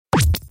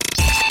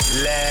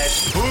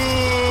Let's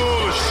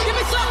push. Give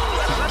me some.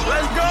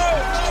 Let's go.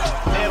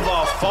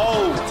 Never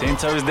fold. 10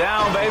 toes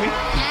down, baby.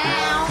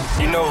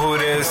 You know who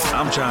it is.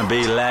 I'm trying to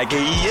be like you,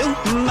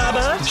 my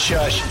bud.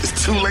 Shush.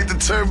 It's too late to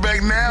turn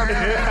back now.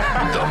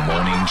 The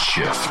Morning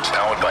Shift.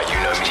 Powered by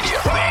YOUKNOW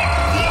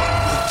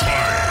Media.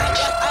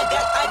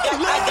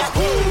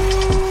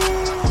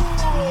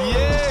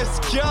 Yes,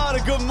 kia ora,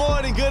 good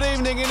morning, good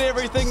evening, and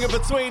everything in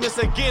between. It's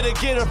a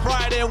Gedit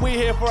Friday, and we're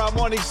here for our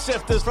morning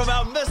shifters. From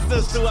our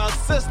misters to our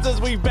sisters,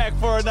 we back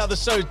for another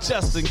show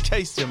just in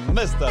case you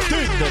missed us.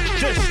 Dude, the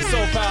dish is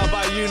all powered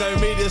by YOUKNOW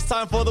Media. It's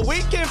time for the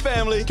weekend,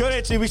 family. Good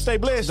actually, we stay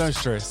blessed. No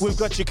stress. We've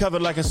got you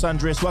covered like a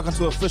sundress. Welcome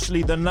to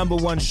officially the number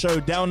one show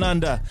down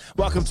under.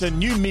 Welcome to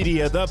new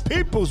media, the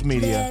people's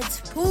media.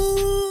 Let's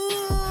push.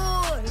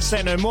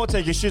 Say no more,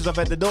 take your shoes off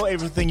at the door.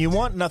 Everything you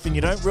want, nothing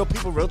you don't. Real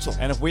people, real talk.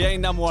 And if we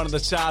ain't number one in the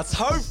charts,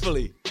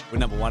 hopefully we're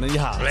number one in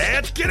your heart.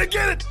 Let's get it.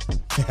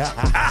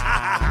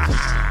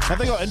 Have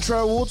they got intro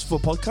awards for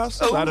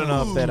podcasts? I don't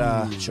know if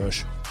that,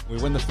 shush. We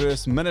win the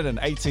first minute and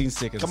 18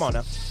 seconds. Come on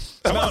now.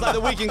 Smells like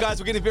the weekend, guys.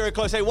 We're getting very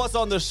close. Hey, what's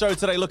on the show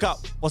today? Look up.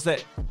 What's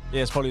that?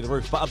 Yeah, it's probably the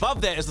roof. But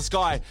above that is the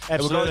sky.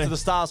 And we're going to the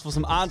stars for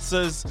some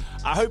answers.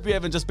 I hope you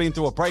haven't just been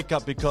through a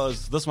breakup,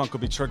 because this one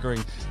could be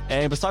triggering.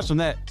 And besides from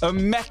that,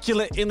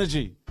 immaculate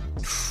energy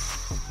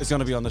is going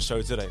to be on the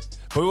show today.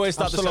 But we always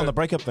start I'm still the show on the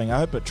breakup thing. I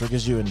hope it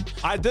triggers you and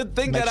I did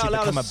think makes that out you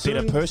loud. become a as soon-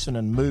 better person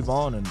and move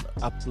on and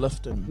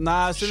uplift and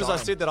Nah, as soon as I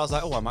shine. said that, I was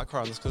like, oh, I might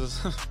cry on this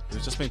because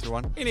we've just been through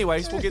one.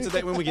 Anyways, we'll get to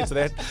that when we get to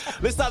that.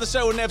 Let's start the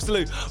show with an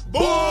absolute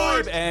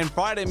boom. And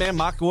Friday, man,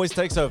 Mark always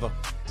takes over.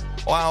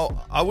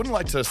 Well, I wouldn't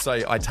like to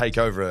say I take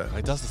over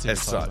It does the same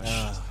as time.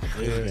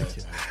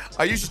 such.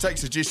 I usually take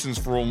suggestions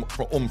from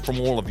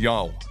all of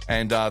y'all.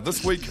 And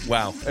this week,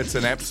 wow, it's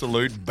an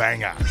absolute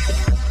banger.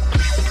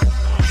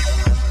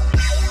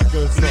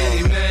 Good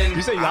song.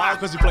 You say y'all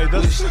because you played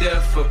this?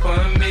 Step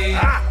upon me,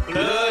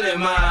 blood in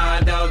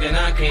my dog, and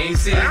I can't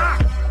see.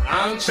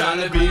 I'm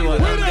trying to be what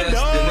I'm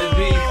destined to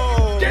be.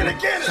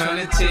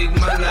 Trying to take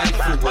my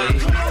life away.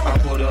 I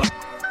put up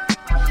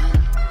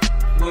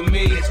with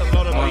me.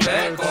 My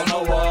back on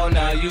the wall,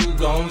 now you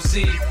gon'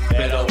 see.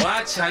 Better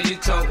watch how you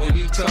talk when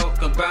you talk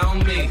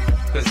about me.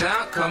 Cause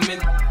I'm coming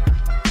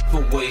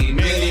for way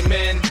many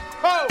men.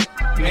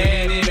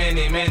 Many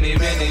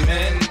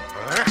men.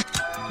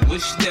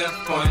 Wish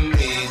death on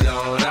me,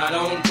 Lord. I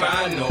don't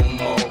cry no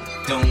more.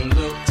 Don't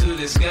look to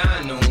the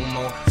sky no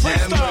more.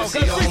 Have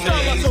mercy on me.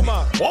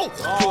 Put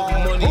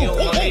money on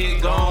my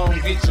head, gone,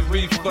 get your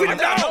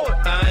refund.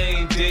 I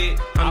ain't dead,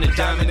 I'm the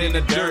diamond in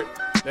the dirt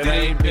that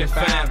ain't been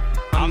found.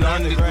 I'm the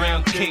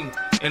underground king,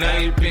 and I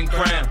ain't been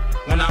crowned.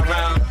 When I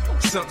round,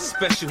 something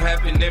special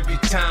happen every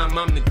time.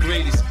 I'm the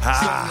greatest.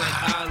 Something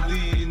like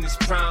Ali in this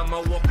prime.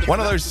 I walk the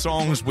One of those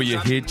songs where your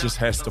head just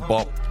has to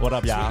bop. What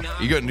up, y'all?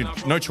 You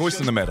got no choice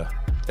in the matter.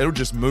 It'll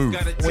just move.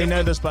 We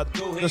know this, but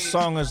this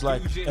song is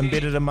like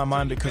embedded in my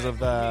mind because of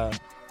that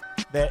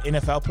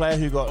NFL player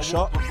who got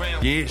shot.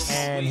 Yes.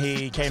 And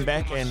he came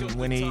back, and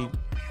when he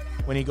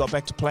got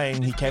back to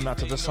playing, he came out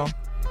to this song.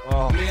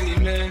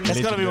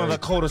 It's got to be one of the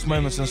coldest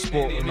moments in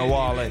sport in a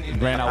while.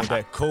 Ran out with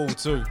that cool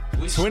too.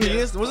 20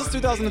 years? Was this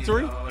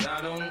 2003? Would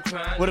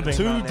have been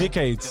 2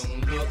 decades.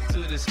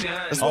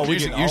 That's what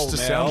music used to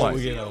sound like.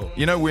 we get old.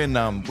 You know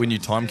when you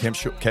time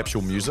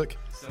capsule music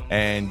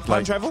and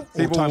like travel or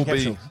people time will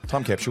capsule? be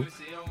time capsule.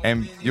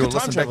 And you'll Time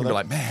listen back travel, and be though.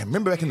 like, man,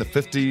 remember back in the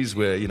 50s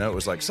where, it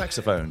was like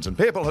saxophones and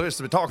people who used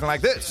to be talking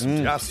like this.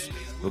 Just,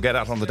 we'll get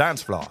out on the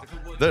dance floor.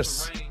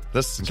 This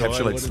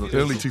encapsulates the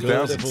early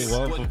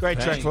 2000s. Great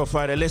track for a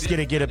Friday. Let's get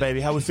it,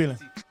 baby. How we feeling?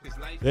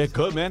 Yeah,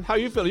 good, man. How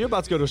you feeling? You're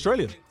about to go to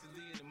Australia.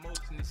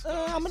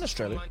 I'm in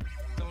Australia.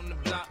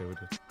 Okay, we're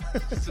good.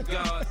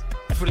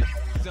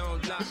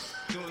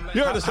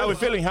 You're at How we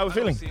feeling?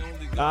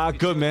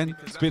 Good, man.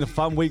 It's been a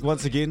fun week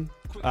once again.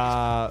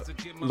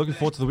 Looking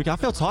forward to the week. I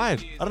feel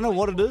tired. I don't know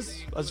what it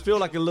is. I just feel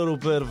like a little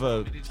bit of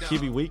a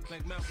heavy week.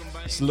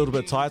 Just a little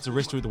bit tired to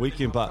rest through the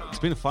weekend, but it's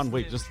been a fun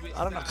week. Just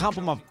I don't know. I can't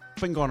put my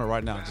finger on it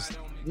right now. Just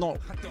not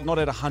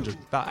at 100.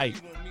 About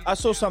 8. I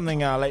saw something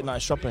late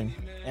night shopping,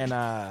 and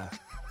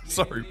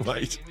Sorry,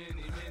 wait.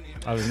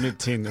 I was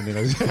mid-10 and then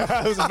it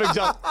was a big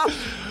jump.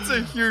 It's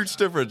a huge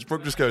difference.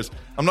 Brooke just goes,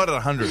 I'm not at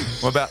 100.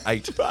 I'm about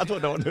 8. I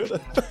thought no one heard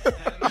it.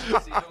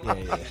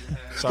 yeah.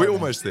 Sorry, We're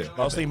man. almost there.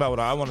 I was thinking about what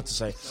I wanted to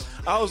say.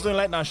 I was doing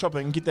late night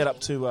shopping, get that up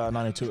to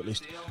 92 at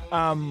least.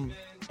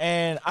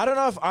 And I don't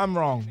know if I'm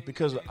wrong,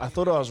 because I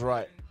thought I was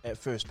right at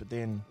first, but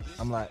then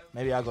I'm like,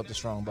 maybe I got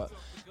this wrong. But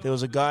there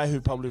was a guy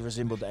who probably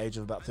resembled the age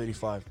of about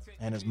 35,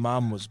 and his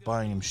mum was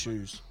buying him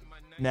shoes.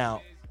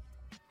 Now,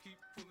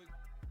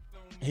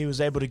 he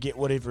was able to get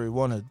whatever he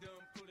wanted.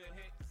 He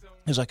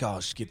was like, oh, I'll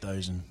just get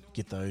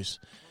those.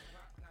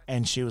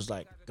 And she was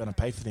like, going to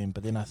pay for them.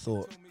 But then I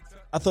thought,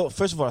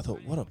 first of all,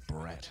 what a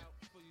brat.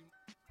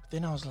 But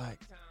then I was like,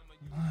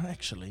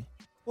 actually,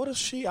 what if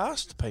she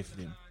asked to pay for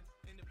them?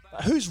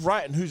 Like, who's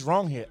right and who's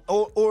wrong here?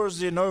 Or is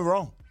there no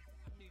wrong?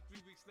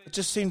 It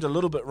just seemed a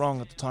little bit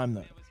wrong at the time,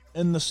 though.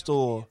 In the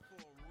store,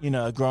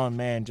 a grown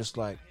man just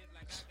like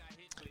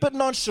bit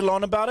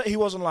nonchalant about it. He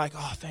wasn't like,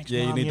 oh, thanks,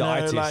 Yeah, Mum, you need the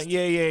eye test. Like,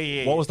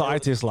 yeah. What was the eye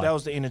test like? That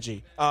was the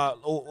energy.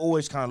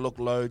 Always kind of looked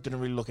low, didn't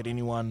really look at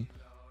anyone.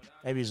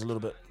 Maybe he's a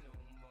little bit,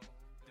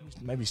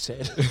 maybe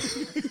sad.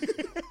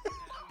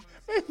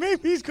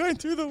 Maybe he's going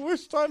through the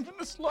worst time in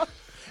his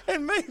life.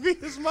 And maybe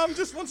his mum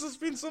just wants to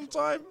spend some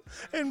time.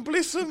 And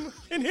bless him.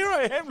 And here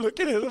I am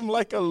looking at him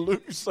like a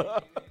loser.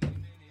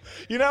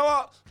 You know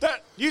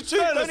what? You two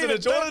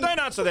don't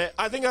answer that.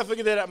 I think I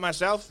figured that out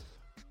myself.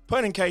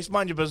 Point in case,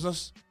 mind your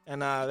business.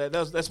 And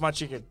that's my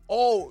chicken.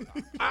 Oh,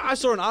 I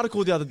saw an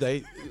article the other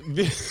day.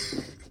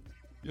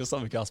 You're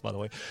something else, by the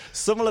way.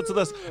 Similar to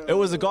this, it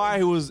was a guy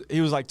who was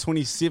like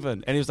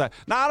 27, and he was like,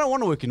 "Nah, I don't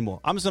want to work anymore.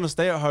 I'm just gonna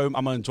stay at home.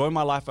 I'm gonna enjoy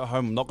my life at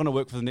home. I'm not gonna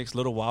work for the next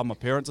little while. My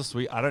parents are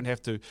sweet. I don't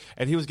have to."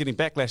 And he was getting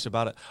backlash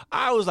about it.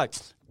 I was like,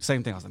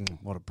 same thing. I was like,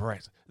 what a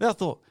brat. Then I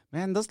thought,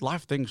 man, this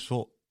life thing's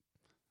short.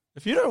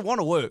 If you don't want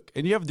to work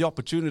and you have the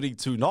opportunity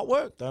to not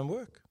work, Don't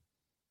work.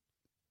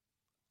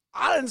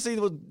 I didn't see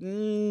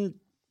the.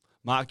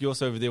 Mark, you're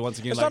also over there once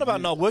again. It's not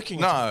about not working.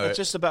 No. It's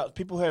just about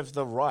people have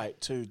the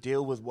right to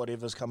deal with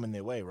whatever's coming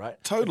their way,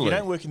 right? Totally. If you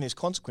don't work and there's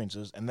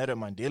consequences and they don't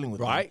mind dealing with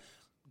Right. them,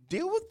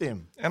 deal with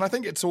them. And I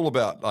think it's all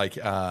about like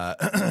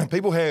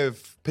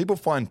people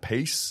find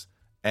peace,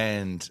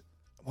 and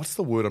what's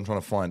the word I'm trying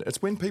to find? It's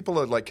when people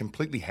are like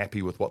completely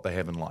happy with what they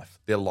have in life,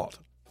 their lot.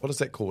 What is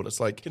that called? It's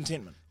like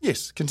Contentment.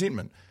 Yes,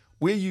 contentment.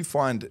 Where you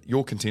find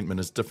your contentment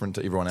is different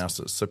to everyone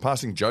else's. So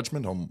passing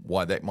judgment on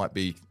why that might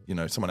be,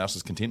 someone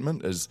else's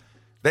contentment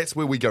that's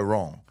where we go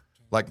wrong.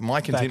 Like my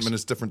contentment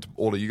is different to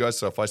all of you guys.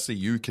 So if I see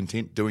you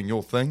content doing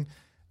your thing,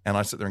 and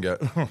I sit there and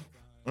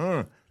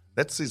go,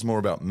 that says more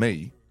about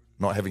me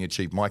not having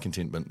achieved my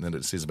contentment than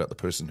it says about the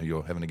person who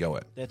you're having to go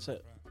at. That's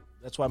it.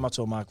 That's why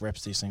Mato Mark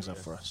wraps these things up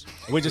for us.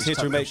 We're just here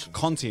to make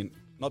content,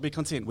 not be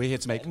content. We're here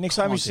to make Next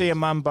time content. you see a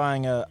mum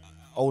buying a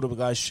older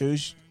guy's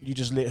shoes, you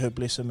just let her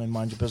bless him and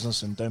mind your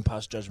business and don't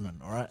pass judgment,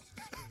 all right?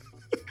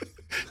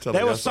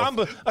 They were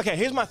samba. Okay,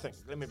 here's my thing.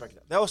 Let me break it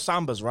down. They were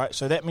sambas, right?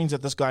 So that means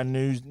that this guy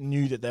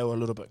knew that they were a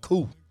little bit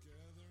cool.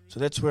 So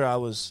that's where I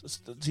was. It's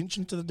the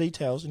attention to the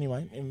details,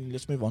 anyway. And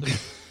let's move on. Hey,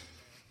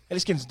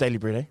 let's get into Daily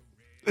Bread, eh?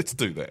 Let's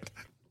do that.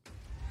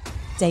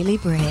 Daily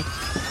Bread.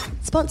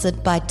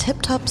 Sponsored by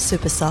Tip Top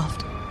Super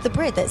Soft. The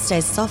bread that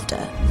stays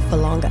softer for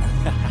longer.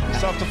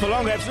 Softer for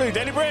longer, absolutely.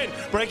 Daily Bread,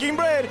 breaking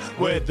bread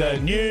with the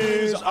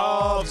news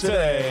of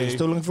today.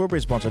 Still looking for a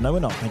bread sponsor? No, we're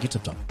not. Thank you,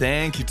 Tip Top.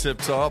 Thank you, Tip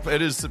Top.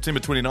 It is September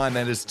 29.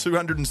 That is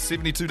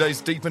 272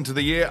 days deep into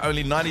the year.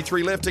 Only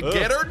 93 left to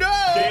get her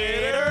done.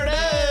 Get her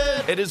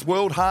done. It is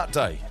World Heart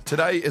Day.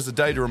 Today is a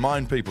day to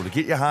remind people to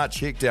get your heart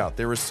checked out.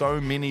 There are so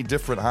many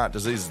different heart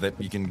diseases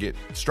that you can get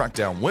struck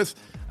down with.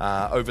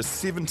 Over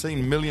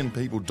 17 million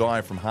people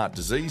die from heart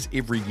disease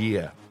every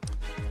year.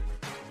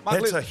 Mark,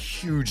 That's a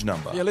huge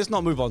number. Yeah, let's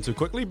not move on too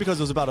quickly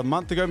because it was about a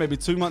month ago, maybe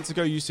 2 months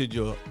ago, you said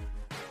your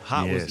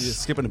heart was you're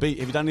skipping a beat.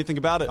 Have you done anything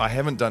about it? I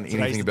haven't done anything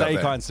Today's about the day,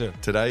 that. kind sir.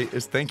 Today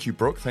is, thank you,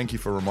 Brooke. Thank you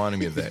for reminding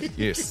me of that.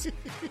 Yes.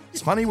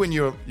 It's funny when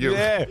you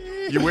wear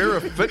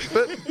a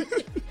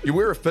Fitbit. You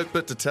wear a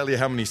Fitbit to tell you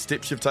how many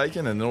steps you've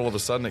taken, and then all of a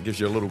sudden it gives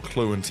you a little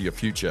clue into your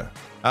future.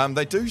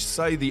 They do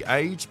say the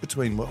age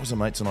between, what was the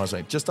mates and I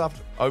saying, just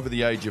over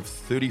the age of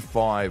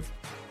 35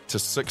 to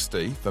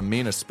 60, for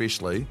men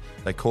especially,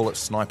 they call it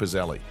Sniper's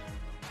Alley.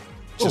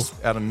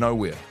 Just out of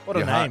nowhere. What a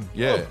your heart,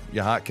 name.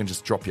 your heart can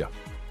just drop you.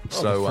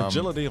 The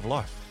fragility of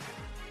life.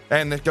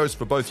 And that goes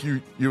for both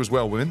you as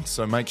well, women.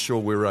 So make sure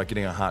we're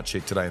getting our heart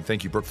checked today. And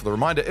thank you, Brooke, for the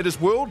reminder. It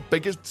is world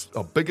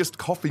biggest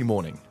coffee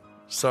morning.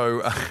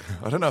 So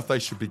I don't know if they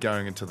should be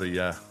going into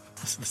the...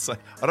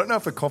 I don't know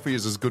if a coffee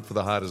is as good for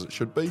the heart as it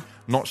should be.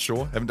 Not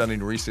sure. Haven't done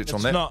any research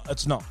on that.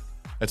 It's not.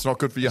 It's not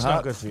good for your It's heart?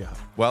 not good for your heart.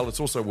 Well, it's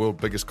also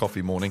world biggest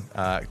coffee morning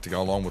to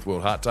go along with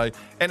World Heart Day.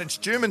 And it's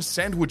German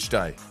Sandwich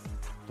Day.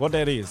 What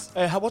that is?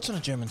 Hey, what's in a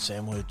German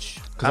sandwich?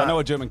 Because I know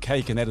a German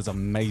cake, and that is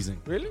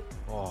amazing. Really?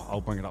 Oh,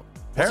 I'll bring it up. What's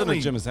in Apparently,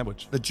 a German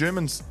sandwich? The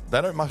Germans,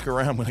 they don't muck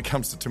around when it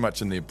comes to too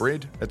much in their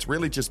bread. It's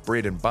really just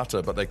bread and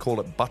butter, but they call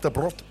it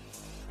Butterbrot.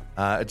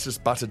 It's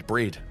just buttered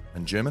bread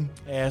in German.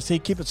 Yeah, see,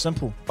 keep it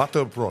simple.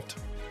 Butterbrot.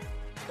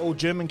 Oh,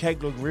 German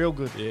cake look real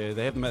good. Yeah,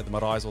 they have them at the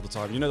Marais all the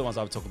time. You know the ones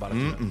I would talk about.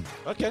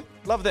 Okay,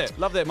 love that.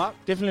 Love that, Mark.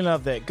 Definitely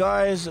love that.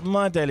 Guys,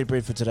 my daily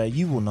bread for today,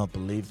 you will not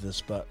believe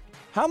this, but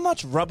how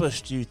much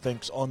rubbish do you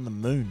think's on the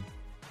moon?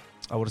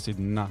 I would have said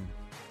none.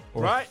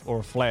 Or Right. or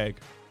a flag.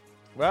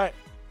 Right.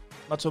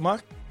 Mato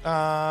Mark?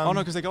 Oh,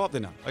 no, because they go up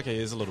there now. Okay,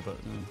 there's a little bit.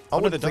 I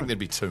wouldn't think there'd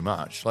be too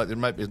much. Like there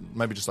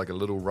maybe just like a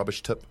little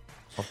rubbish tip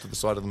off to the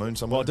side of the moon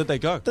somewhere. Well, did they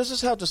go? This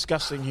is how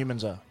disgusting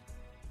humans are.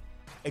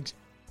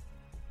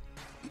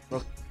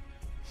 Look,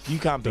 you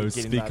can't be Don't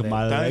getting speak like that.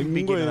 my Don't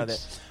be getting like language.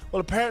 that. Well,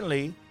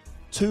 apparently,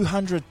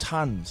 200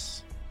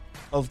 tons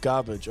of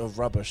garbage, of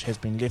rubbish, has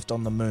been left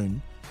on the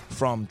moon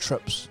from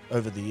trips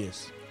over the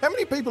years. How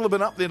many people have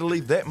been up there to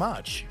leave that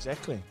much?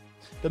 Exactly.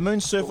 The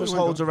moon's surface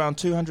holds around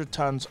 200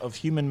 tons of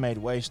human-made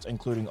waste,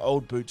 including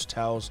old boots,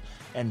 towels,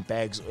 and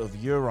bags of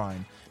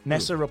urine.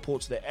 NASA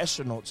reports that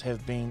astronauts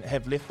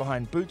have left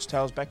behind boots,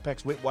 towels,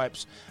 backpacks, wet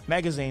wipes,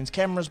 magazines,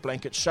 cameras,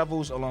 blankets,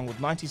 shovels, along with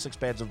 96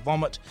 bags of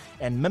vomit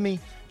and mimi.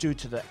 Due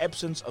to the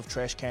absence of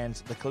trash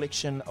cans, the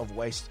collection of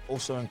waste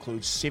also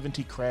includes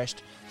 70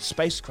 crashed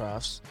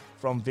spacecrafts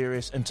from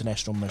various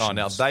international missions. Oh,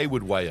 now they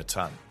would weigh a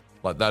ton.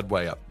 Like, they'd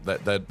weigh up.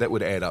 That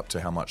would add up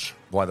to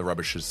why the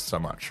rubbish is so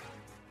much.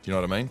 Do you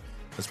know what I mean?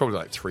 It's probably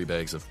like 3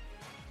 bags of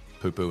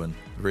poo-poo and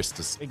the rest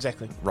is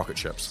rocket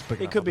ships.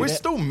 It could be. We're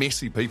still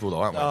messy people,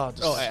 though, aren't we?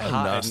 At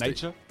heart, at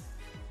nature.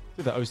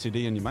 Get the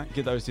OCD in you, mate.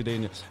 Get the OCD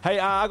in you. Hey,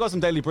 I got some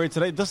daily bread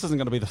today. This isn't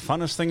going to be the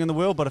funnest thing in the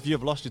world, but if you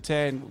have lost your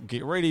tan,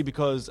 get ready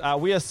because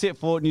we are set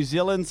for New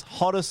Zealand's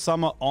hottest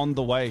summer on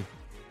the way.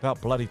 About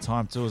bloody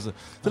time, too.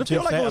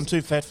 I'm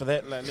too fat for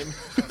that.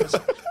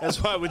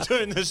 That's why we're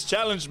doing this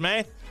challenge,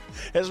 man.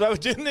 That's why we're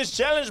doing this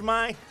challenge,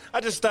 man. I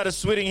just started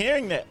sweating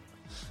hearing that.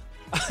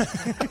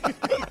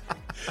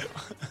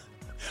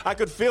 I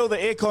could feel the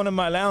aircon in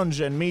my lounge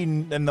and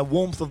the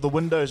warmth of the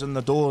windows and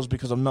the doors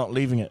because I'm not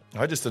leaving it.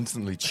 I just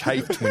instantly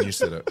chafed when you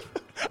said it.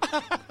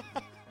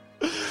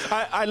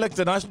 I licked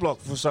an ice block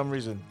for some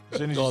reason. As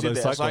soon as you said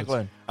that,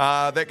 cyclone.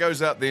 That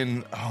goes out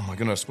then. Oh my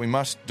goodness, we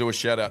must do a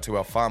shout out to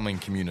our farming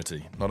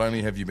community. Not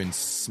only have you been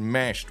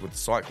smashed with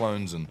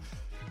cyclones and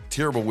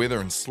terrible weather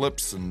and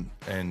slips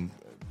and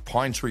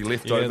pine tree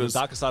leftovers. Yeah, the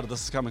darker side of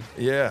this is coming.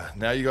 Yeah,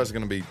 now you guys are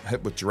going to be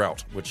hit with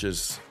drought, which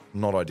is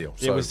not ideal.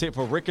 Yeah, we're set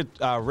for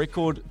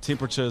record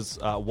temperatures.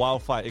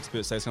 Wildfire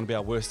experts say it's going to be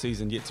our worst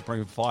season yet to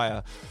bring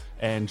fire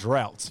and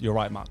drought. You're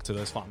right, Mark, to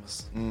those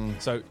farmers.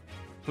 So,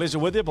 pleasure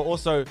with you, but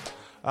also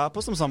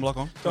put some sunblock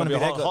on. Don't want to be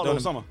that guy. Hot little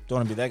summer. Don't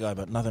want to be that guy,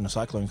 but nothing a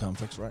cyclone can't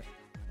fix, right?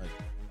 Like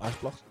ice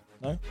block?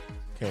 No?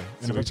 Okay.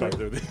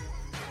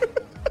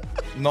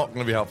 Not going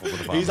to be helpful for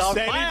the farmers. He's on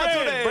fire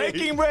today.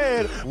 Breaking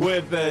bread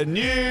with the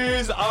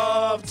news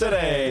of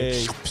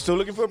today. Still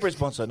looking for a bread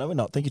sponsor? No, we're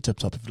not. Thank you, Tip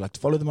Top. If you'd like to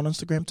follow them on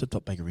Instagram, Tip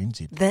Top Bakery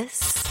NZ.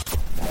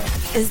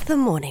 This is the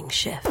morning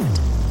shift.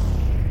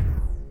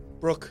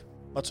 Brook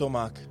Ruscoe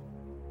Marc,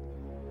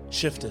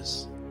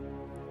 shifters.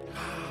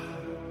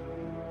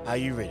 Are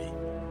you ready?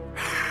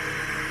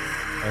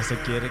 It's a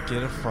Get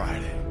It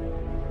Friday.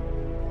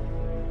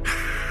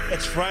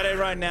 It's Friday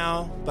right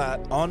now, but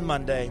on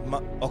Monday,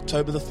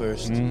 October the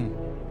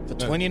 1st, for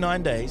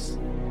 29 days,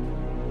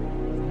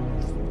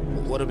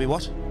 what'll be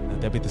what?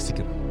 That'll be the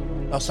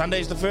second. Oh,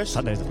 Sunday's the 1st?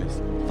 Sunday's the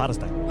 1st. Father's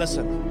Day.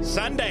 Listen,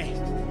 Sunday,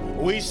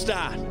 we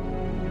start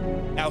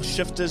our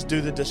Shifters Do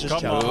the Dishes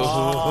Come challenge.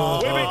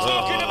 on. We've been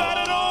talking about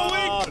it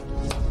all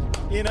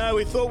week. You know,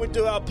 we thought we'd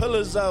do our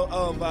pillars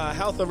of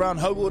health around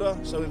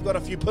Hobwater, so we've got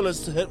a few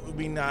pillars to hit. We've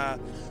been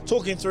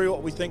talking through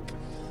what we think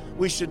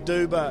we should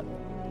do, but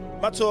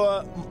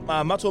Matua,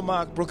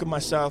 Mark, Brook, and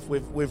myself,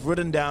 we've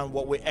written down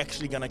what we're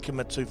actually going to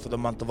commit to for the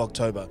month of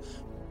October.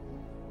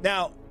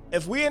 Now,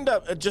 if we end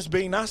up just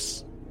being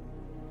us,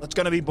 it's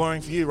going to be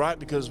boring for you, right?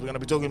 Because we're going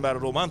to be talking about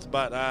it all month.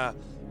 But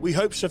we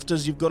hope,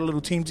 Shifters, you've got a little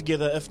team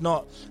together. If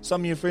not,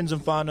 some of your friends in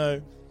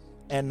whānau,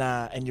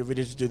 and you're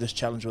ready to do this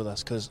challenge with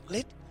us. Because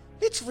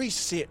let's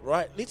reset,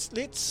 right?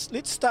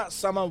 Let's start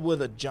summer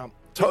with a jump.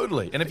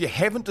 Totally. And if you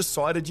haven't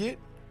decided yet,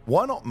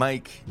 why not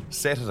make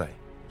Saturday,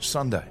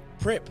 Sunday,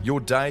 prep your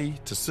day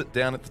to sit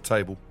down at the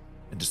table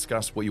and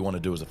discuss what you want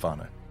to do as a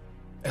whānau,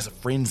 as a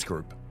friends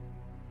group.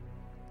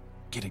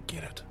 Get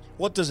it.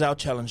 What does our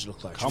challenge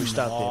look like? Should we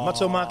start there?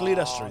 Matua Mark, lead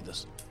us through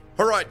this.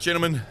 All right,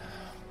 gentlemen,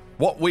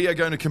 what we are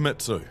going to commit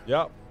to.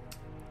 Yep.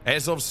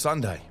 As of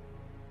Sunday,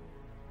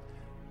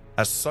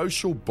 a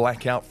social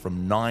blackout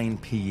from 9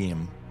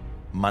 p.m.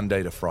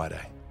 Monday to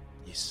Friday.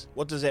 Yes.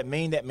 What does that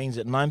mean? That means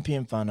at 9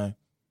 p.m. whānau,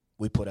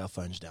 we put our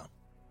phones down.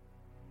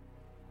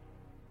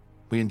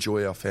 We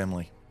enjoy our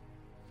family.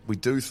 We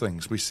do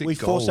things. We set We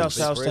goals. force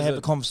ourselves to have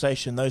a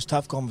conversation, those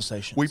tough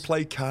conversations. We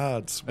play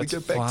cards. It's we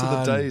go back to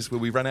the days where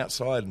we run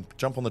outside and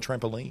jump on the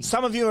trampoline.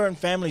 Some of you are in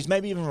families,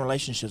 maybe even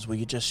relationships, where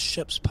you're just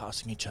ships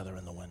passing each other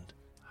in the wind.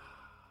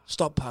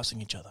 Stop passing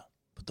each other.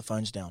 Put the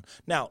phones down.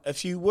 Now,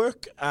 if you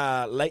work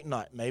late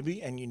night,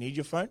 maybe, and you need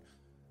your phone,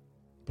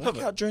 black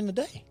out during the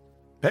day.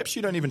 Perhaps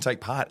you don't even take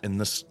part in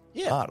this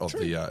part of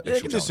the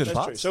actual challenge.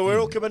 That's true. So we're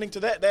all committing to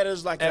that. That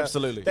is like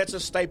absolutely. That's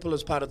a staple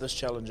as part of this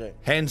challenge. Eh?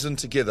 Hands in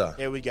together.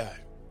 Here we go.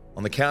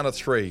 On the count of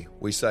 3,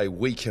 we say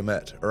we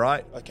commit. All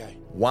right? Okay.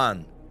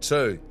 1,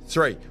 2,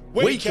 3.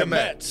 We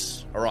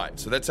commit. All right.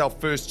 So that's our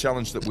first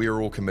challenge that we are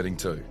all committing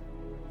to.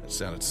 That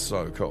sounded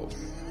so cool.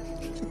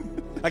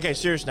 Okay,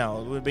 serious now.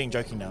 We're being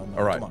joking now.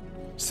 All right. Come on.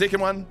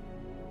 Second one,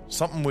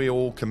 something we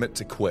all commit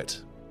to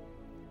quit.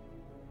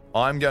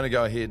 I'm going to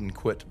go ahead and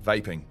quit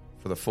vaping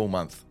for the full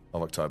month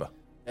of October.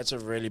 That's a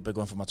really big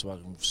one for Matua.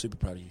 I'm super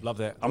proud of you. Love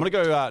that. I'm going to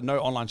go no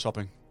online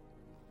shopping.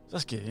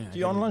 Just get, Do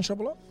you online shop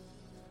a lot?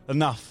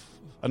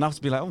 Enough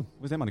to be like, oh,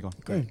 where's that money gone?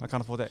 Great. I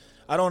can't afford that.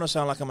 I don't want to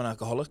sound like I'm an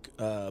alcoholic,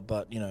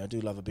 but, you know, I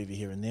do love a beer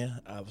here and there.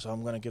 So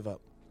I'm going to give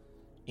up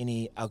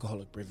any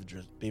alcoholic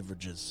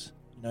beverages.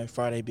 You know,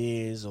 Friday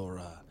beers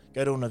or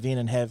go to an event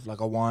and have like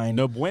a wine.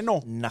 No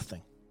bueno.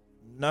 Nothing.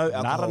 No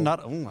alcohol. Not.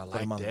 I for the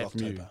like month of that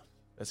from you. October.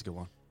 That's a good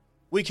one.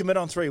 We commit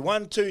on 3.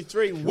 1, 2,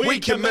 3. We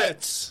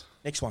commit.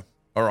 Next one.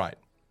 All right.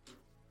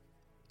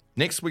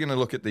 Next, we're going to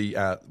look at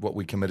the what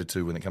we committed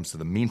to when it comes to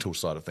the mental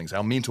side of things,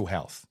 our mental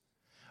health.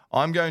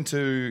 I'm going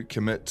to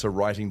commit to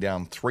writing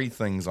down 3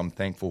 things I'm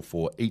thankful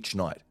for each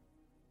night.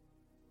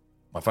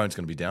 My phone's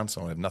going to be down,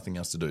 so I have nothing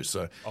else to do.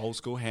 So Old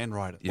school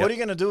handwriting. Yep. What are you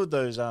going to do with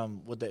those?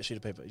 With that sheet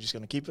of paper? Are you just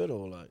going to keep it,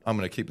 or like? I'm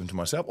going to keep them to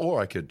myself, or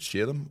I could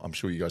share them. I'm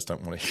sure you guys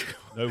don't want to.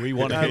 No, we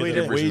want to No, hear we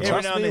them. do. Every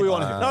Trust now and me, then. we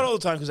want to hear them. Not all the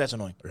time, because that's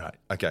annoying. Right.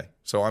 Okay.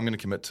 So I'm going to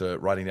commit to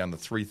writing down the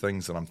 3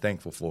 things that I'm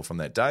thankful for from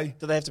that day.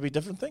 Do they have to be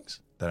different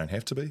things? They don't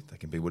have to be. They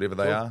can be whatever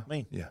they are.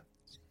 Mean. Yeah.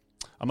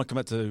 I'm going to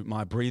commit to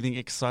my breathing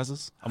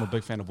exercises. I'm a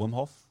big fan of Wim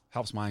Hof.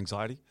 Helps my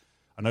anxiety.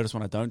 I notice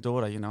when I don't do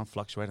it, I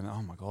fluctuate, and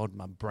oh my God,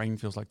 my brain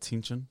feels like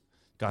tension.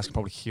 You guys can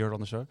probably hear it on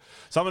the show.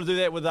 So I'm going to do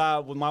that with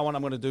my one.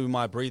 I'm going to do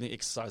my breathing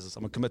exercises.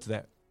 I'm going to commit to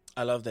that.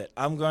 I love that.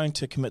 I'm going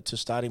to commit to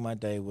starting my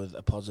day with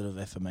a positive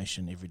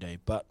affirmation every day,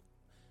 but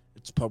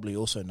it's probably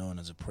also known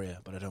as a prayer,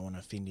 but I don't want to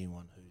offend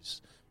anyone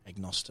who's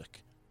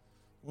agnostic.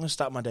 I'm going to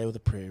start my day with a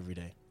prayer every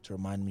day to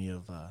remind me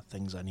of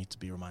things I need to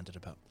be reminded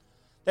about.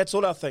 That's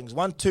all our things.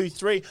 1, 2,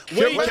 3.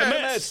 We commit.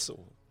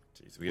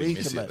 Jeez, We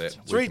messy at commit.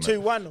 that. 3,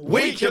 2, 1.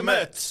 We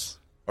commit.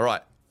 All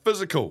right.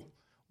 Physical.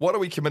 What are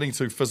we committing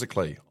to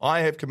physically?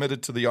 I have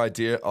committed to the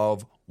idea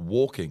of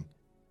walking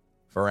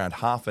for around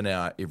half an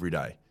hour every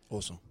day.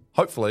 Awesome.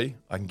 Hopefully,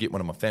 I can get one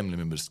of my family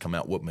members to come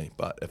out with me.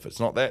 But if it's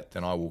not that,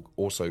 then I will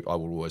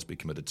always be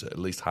committed to at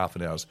least half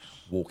an hour's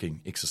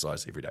walking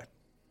exercise every day.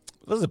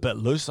 This is a bit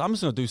loose. I'm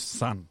just going to do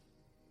sun.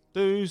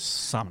 Do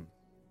sun.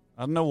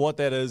 I don't know what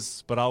that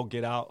is, but I'll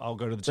get out. I'll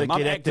go to the So gym.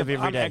 get active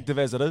every I'm day. active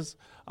as it is.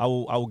 I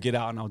will get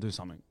out and I'll do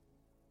something.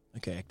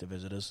 Okay, active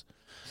as it is.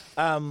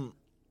 I'm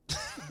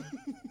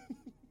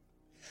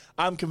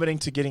committing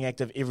to getting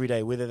active every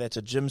day, whether that's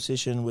a gym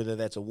session, whether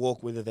that's a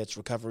walk, whether that's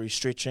recovery,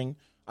 stretching.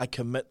 I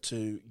commit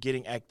to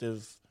getting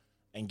active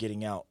and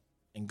getting out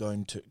and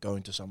going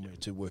to somewhere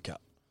to work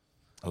out.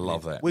 I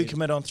love that. We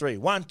commit on 3.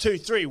 1, 2,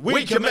 3.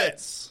 We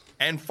commit.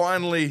 And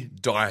finally,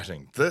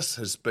 dieting. This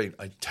has been,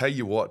 I tell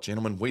you what,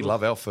 gentlemen, we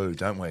love our food,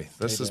 don't we?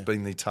 This has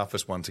been the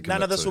toughest one to commit to.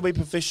 None of this will be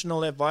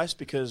professional advice,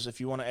 because if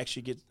you want to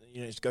actually get,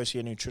 go see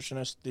a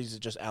nutritionist, these are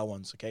just our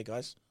ones, okay,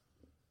 guys?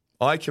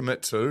 I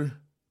commit to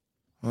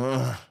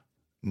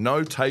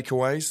no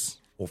takeaways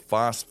or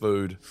fast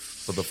food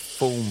for the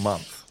full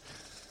month.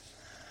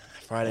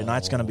 Friday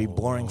night's going to be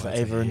boring for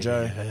Ava and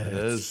Joe. It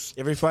is.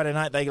 Every Friday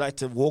night, they like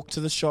to walk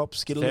to the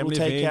shops, get a Family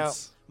little takeout.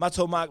 events.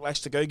 Mato Mark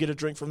likes to go get a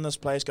drink from this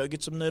place, go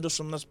get some noodles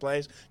from this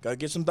place, go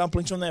get some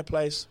dumplings from that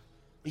place.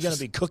 You're going to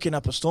be cooking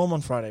up a storm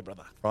on Friday,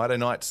 brother. Friday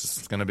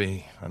night's going to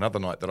be another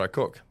night that I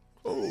cook.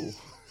 Oh.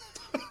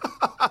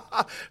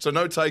 So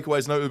no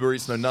takeaways, no Uber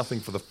Eats, no nothing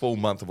for the full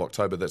month of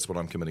October. That's what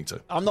I'm committing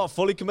to. I'm not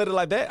fully committed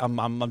like that.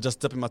 I'm just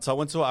dipping my toe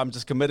into it. I'm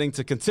just committing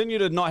to continue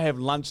to not have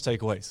lunch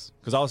takeaways,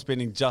 because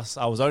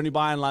I was only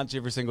buying lunch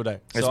every single day.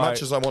 As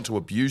much as I want to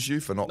abuse you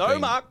for not No,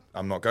 being, Mark.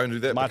 I'm not going to do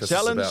that. my because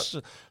challenge. It's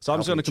about So I'm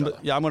just going to helping commit. each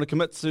other. Yeah, I'm going to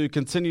commit to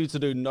continue to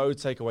do no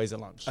takeaways at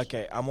lunch.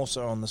 Okay, I'm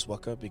also on this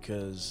waka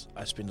because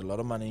I spend a lot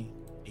of money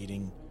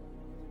eating,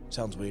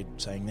 sounds weird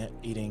saying that,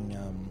 eating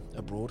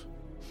abroad,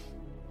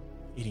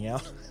 eating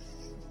out.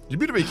 You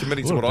better be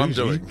committing to what I'm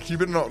doing. You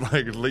better not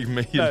leave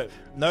me.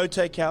 No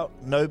takeout,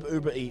 no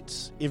Uber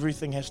Eats.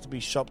 Everything has to be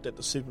shopped at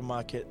the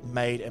supermarket,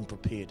 made and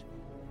prepared.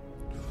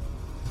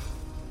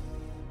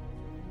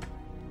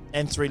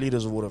 And 3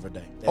 litres of water a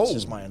day. That's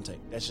just my intake.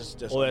 That's just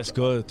That's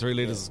good. 3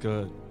 liters is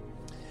good.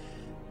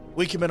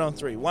 We commit on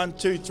 3. 1,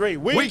 2, 3.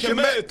 We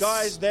commit.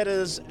 Guys, that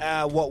is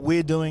what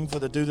we're doing for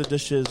the Do the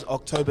Dishes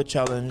October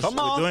Challenge. Come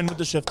on. We're doing with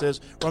the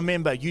shifters.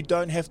 Remember, you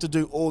don't have to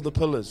do all the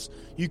pillars.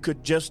 You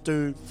could just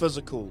do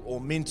physical or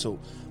mental.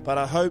 But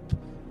I hope,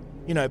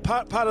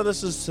 part of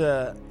this is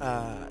to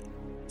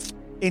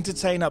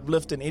entertain,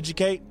 uplift, and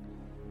educate.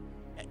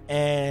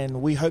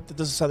 And we hope that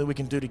this is something we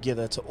can do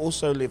together to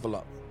also level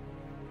up.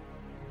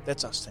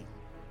 That's us, team.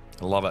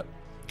 I love it.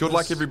 Good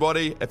luck,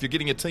 everybody. If you're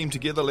getting a team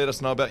together, let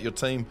us know about your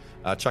team.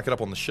 Chuck it up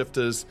on the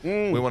shifters.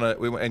 We want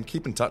and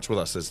keep in touch with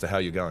us as to how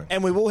you're going.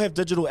 And we will have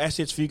digital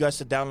assets for you guys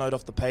to download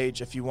off the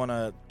page if you want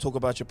to talk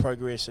about your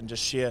progress and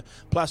just share.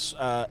 Plus,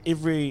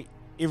 every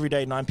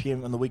day, 9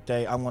 p.m. on the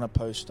weekday, I'm going to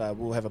post.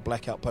 We'll have a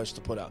blackout post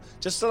to put out,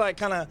 just to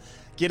kind of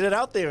get it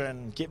out there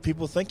and get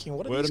people thinking,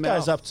 what are Word these of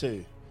guys mouth. up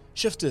to?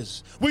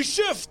 Shifters. We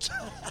shift.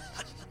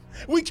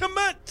 We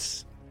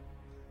commit.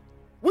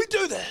 We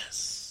do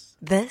this.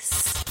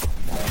 This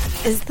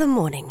is the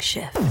morning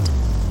shift.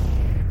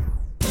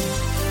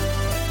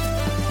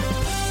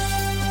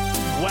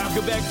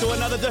 Welcome back to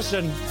another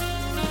edition.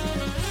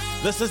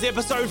 This is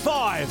episode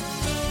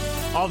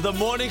 5 of the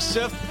Morning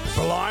Shift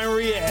Blind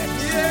React.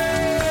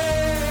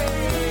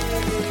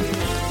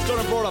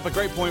 John brought up a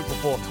great point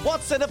before.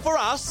 What's in it for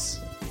us?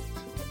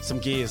 Some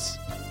gears.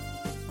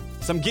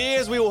 Some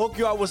gears. We will hook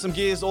you up with some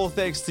gears, all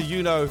thanks to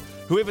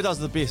whoever does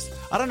the best.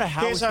 I don't know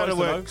how Here's how it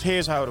works.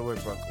 Here's how it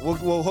works, bro.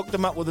 We'll hook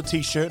them up with a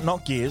t-shirt,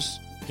 not gears,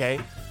 okay?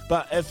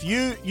 But if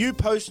you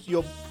post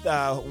your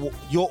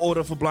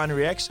order for Blind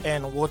Reacts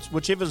and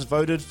whichever's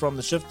voted from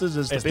the shifters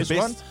is the best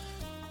one,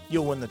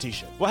 you'll win the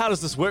T-shirt. Well, how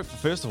does this work?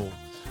 First of all,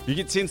 you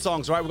get 10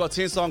 songs, right? We've got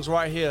 10 songs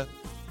right here.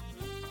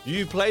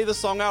 You play the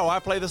song out, or I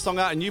play the song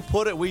out, and you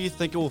put it where you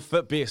think it will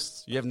fit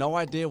best. You have no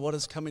idea what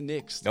is coming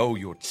next. Oh,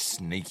 you're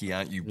sneaky,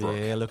 aren't you, Brooke?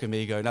 Yeah, look at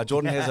me go. Now,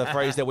 Jordan has a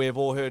phrase that we have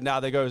all heard now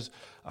that goes,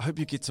 I hope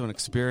you get to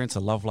experience a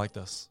love like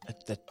this. I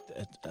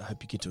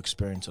hope you get to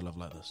experience a love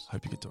like this. I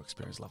hope you get to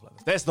experience love like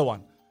this. That's the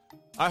one.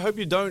 I hope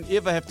you don't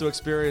ever have to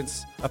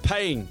experience a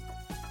pain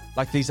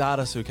like these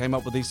artists who came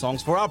up with these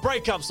songs for our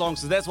breakup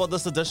songs. So that's what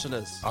this edition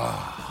is.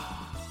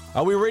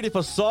 Are we ready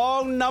for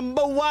song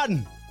number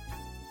 1?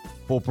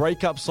 For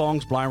Breakup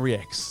Songs Blind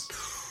Reacts.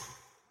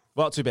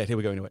 Well, too bad. Here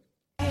we go anyway.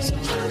 Go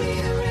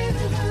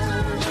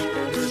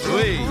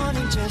on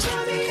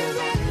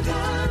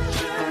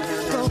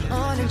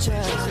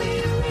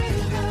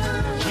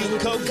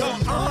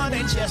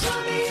and just.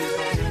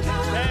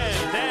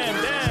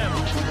 Damn.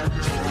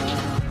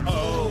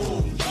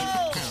 Oh.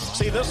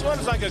 See, this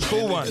one's like a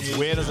cool one.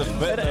 Where does it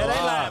fit? It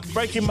ain't like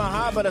breaking my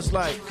heart, but it's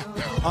like,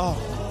 oh,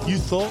 you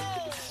thought?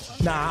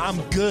 Nah,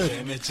 I'm good.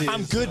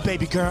 I'm good,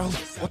 baby girl.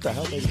 What the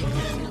hell, baby girl?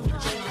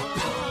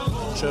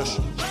 Shush.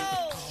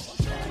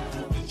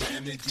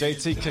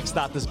 JT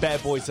kickstart this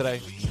bad boy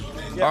today.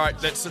 Yep. All right,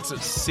 that sits at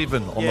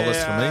 7 on the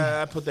list for me.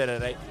 I put that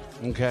at 8.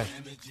 Okay.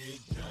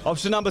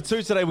 Option number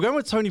 2 today, we're going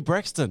with Tony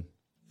Braxton.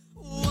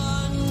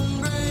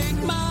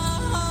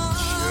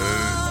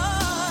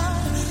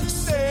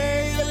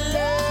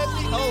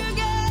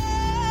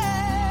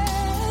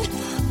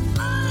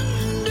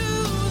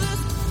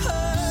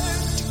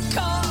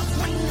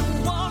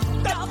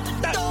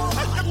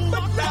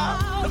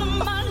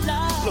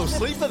 Little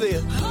sleeper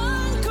there.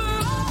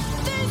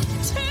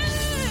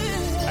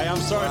 Hey,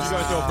 I'm sorry if you're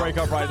going through a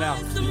breakup right now.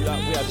 We are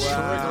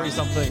triggering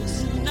some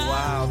things.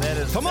 Wow, that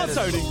is. Come on,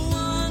 Tony.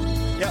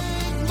 Yep.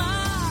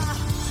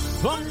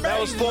 That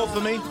was 4 for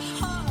me.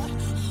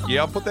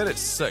 Yeah, I'll put that at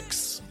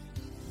 6.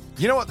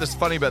 You know what's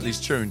funny about these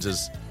tunes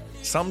is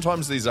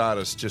sometimes these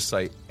artists just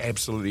say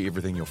absolutely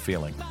everything you're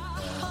feeling.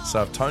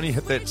 So if Tony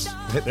hit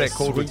that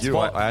chord with you,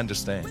 I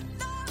understand.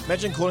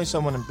 Imagine calling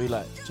someone and be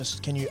like,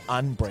 just can you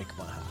unbreak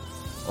my heart?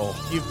 Oh,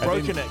 you've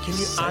broken it. Can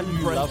you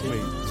unbreak me?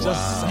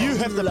 Just you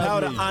have the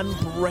power to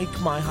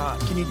unbreak my heart.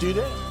 Can you do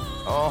that?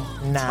 Oh,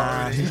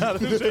 nah.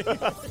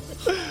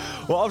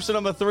 Well, option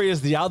number 3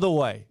 is the other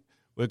way.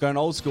 We're going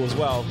old school as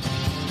well.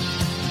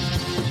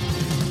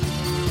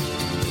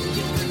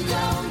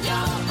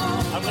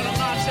 I'm gonna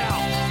march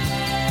out.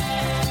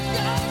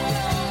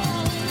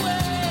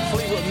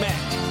 Fleetwood Mac.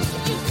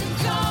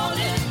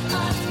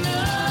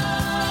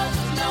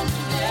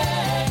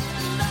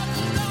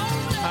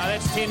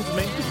 That's 10 for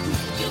me.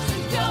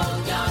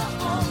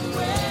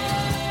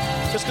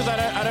 Just because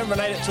I don't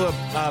relate it to a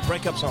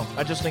breakup song.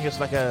 I just think it's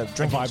like a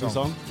drinking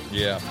song.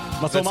 Yeah.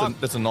 That's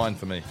a 9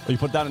 for me. Oh, you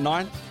put that at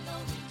 9?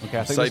 Okay,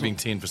 I think saving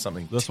 10 for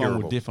something This terrible.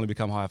 one will definitely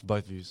become higher for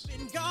both of you.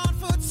 Been gone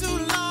for too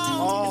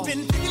long. It's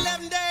been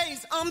 11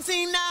 days,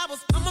 10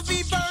 hours. I'ma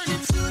be burning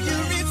till you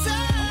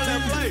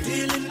return.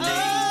 Feeling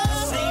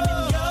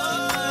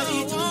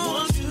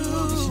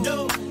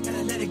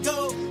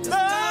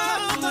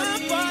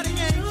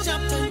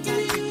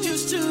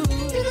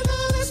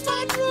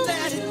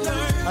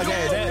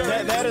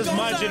Okay, that is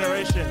my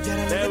generation.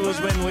 That was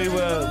when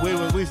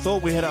we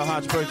thought we had our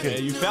hearts broken. Yeah,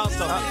 you found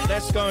something.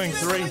 That's going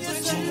 3.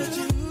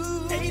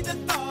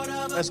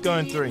 That's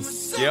going 3.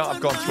 Yeah,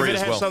 I've gone 3 as well. You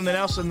better have something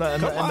else in the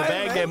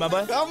bag there, my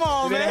boy. Come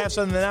on, You better have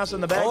something else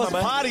in the bag, Oh, my it's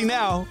boy. party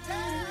now.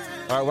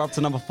 All right, we're up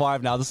to number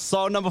 5 now. This is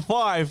song number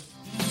 5.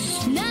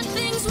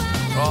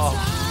 Oh,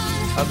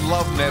 I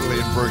love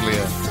Natalie and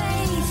Bruglia.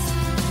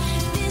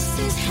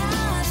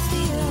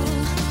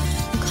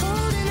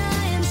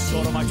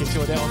 Thought I might get you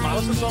with that one.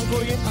 What's the song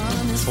called again?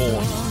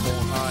 Torn.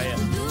 Oh, yeah.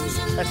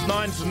 That's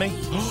 9 for me.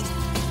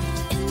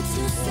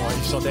 Oh,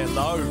 you shot that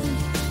low.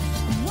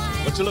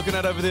 What you looking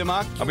at over there,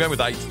 Mark? I'm going with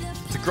 8.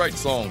 It's a great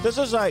song. This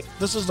is like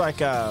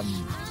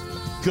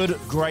good,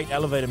 great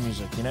elevator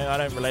music. You know, I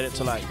don't relate it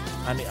to like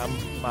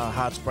my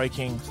heart's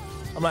breaking.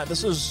 I'm like,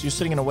 you're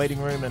sitting in a waiting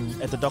room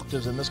and at the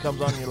doctor's and this comes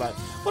on and you're like,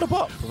 what a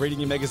pop. Reading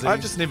your magazine. I've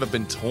just never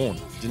been torn.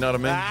 Do you know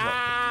what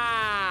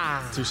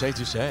I mean? Touche.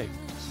 That's it.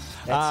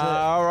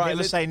 All right.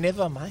 Never say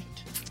never, mate.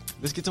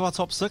 Let's get to our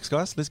top 6,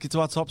 guys. Let's get to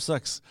our top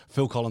 6.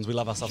 Phil Collins, we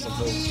love ourselves some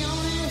Phil. If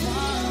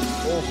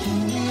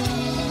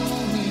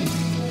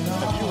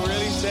you're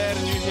really sad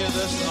and you hear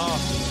this,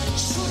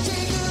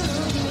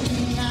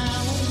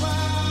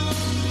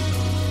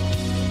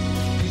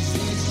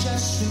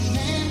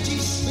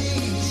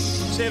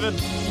 7.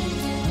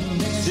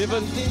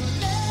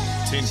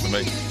 10 for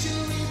me.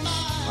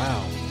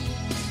 Wow.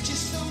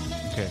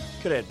 Okay.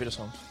 Could have had better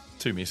songs.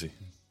 Too messy.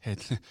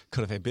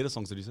 Could have had better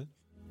songs, did you say?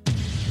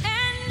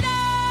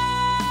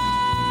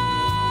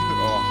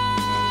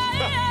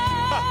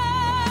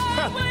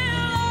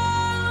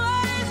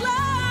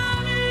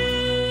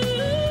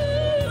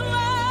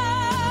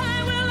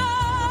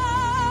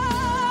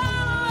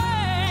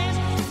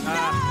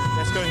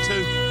 That's going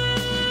 2.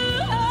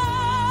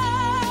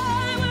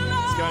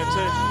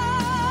 too.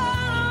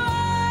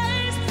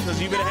 Because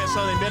you better have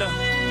something better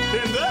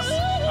than this.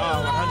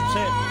 Oh,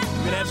 100%.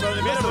 You better have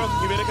something better, Brook.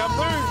 You better come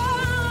through.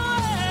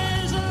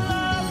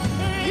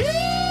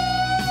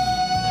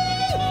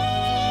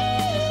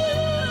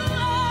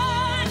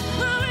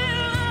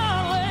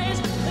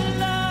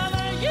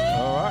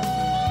 All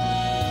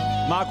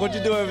right. Mark, what'd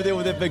you do over there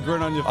with that big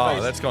grin on your face?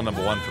 Oh, that's gone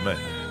number 1 for me.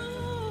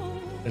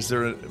 Is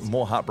there a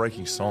more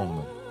heartbreaking song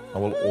than I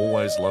Will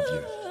Always Love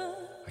You?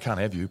 I can't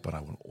have you, but I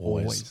will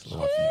always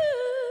love you.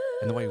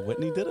 And the way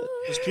Whitney did it?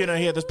 This piano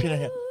here, this piano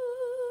here.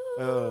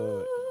 I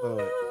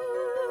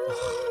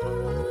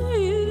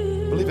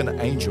believe an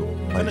angel.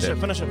 Finish it.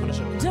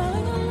 Do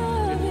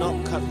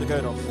not cut the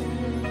goat off.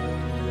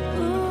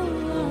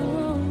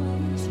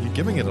 You're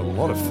giving it a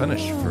lot of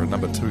finish for a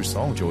number 2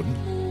 song, Jordan.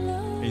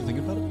 Are you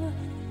thinking about it?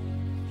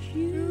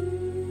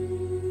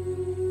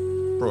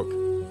 Brooke.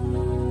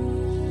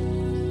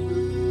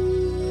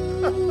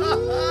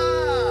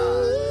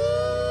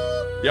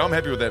 Yeah, I'm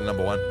happy with that at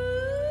number 1.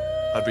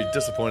 I'd be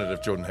disappointed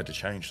if Jordan had to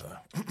change, though.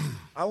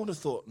 I would have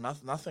thought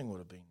nothing would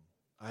have been.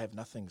 I Have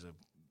Nothing's a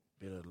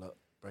better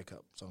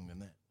breakup song than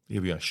that. Yeah,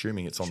 we're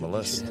assuming it's on the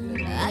list. I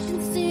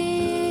can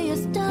see you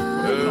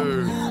start.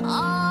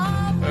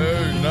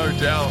 Oh, no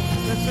doubt.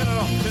 Turn it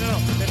off.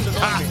 That's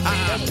annoying me.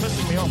 That's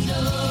pissing me off.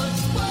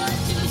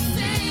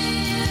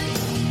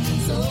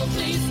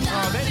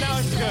 Oh, that now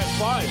has to go at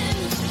 5.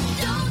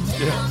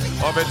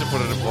 Yeah, I've had to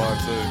put it at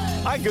 5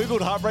 too. I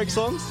googled heartbreak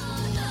songs.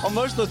 On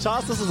most of the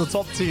charts, this is the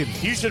top 10.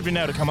 You should have been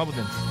able to come up with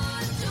them.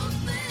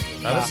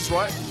 No, this is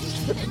right.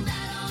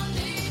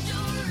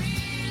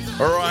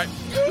 All right.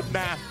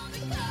 Nah.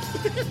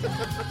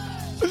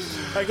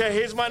 Okay,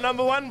 here's my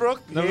number 1,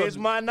 Brooke. Here's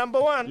my number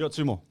 1. You got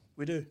 2 more.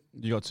 We do.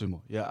 You got 2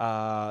 more.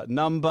 Yeah.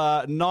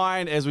 Number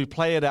 9, as we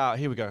play it out.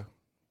 Here we go.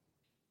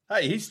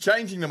 Hey, he's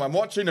changing them. I'm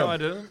watching him. No, I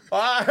didn't.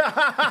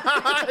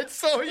 I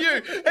saw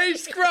you.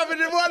 He's scrubbing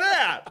one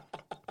out.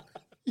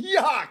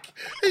 Yuck.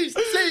 He's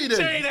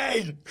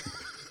cheating.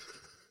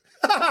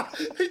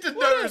 He didn't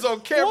know he was on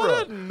camera.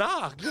 What a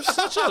narc. You're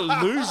such a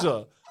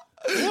loser.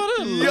 What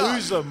a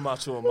loser,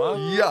 Matua,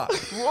 man.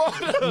 Yuck.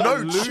 What a No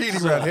loser.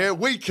 cheating around here.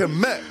 We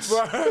commit.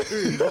 Bro,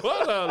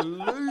 what a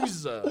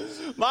loser.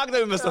 Mark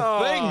never missed a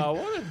thing.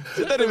 What a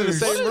They're not even in the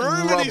same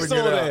room and he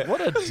saw that.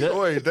 What a dick.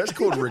 Boy, that's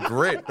called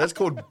regret. That's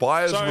called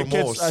buyer's Sorry,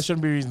 remorse. kids, I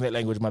shouldn't be using that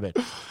language, my bad.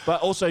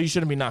 But also, you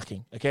shouldn't be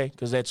knocking, okay?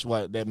 Because that's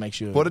what that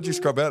makes you. What did you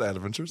scrub out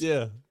of interest?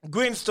 Yeah.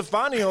 Gwen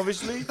Stefani,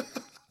 obviously,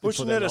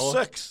 pushing it a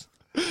 6.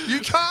 You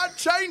can't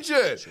change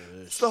it.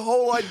 It's the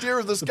whole idea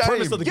of this game.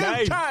 premise of the game.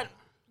 You can't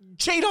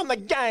cheat on the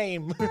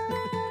game.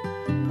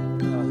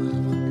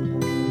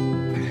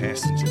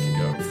 Passenger can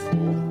go at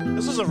 4.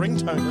 This is a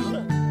ringtone, isn't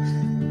it?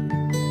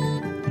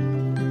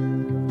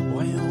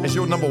 Well, Is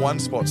your number 1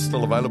 spot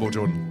still available,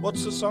 Jordan?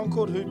 what's the song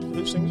called?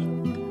 Who sings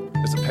it?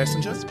 Is it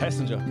Passenger?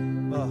 Passenger.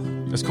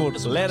 Oh. It's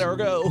called Let Her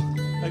Go.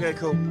 Okay,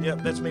 cool. Yep,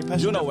 that's me.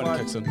 Passenger You know when it 5.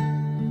 kicks in.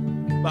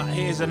 But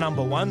here's a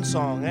number 1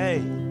 song, hey.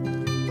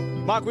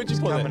 Mark, where'd you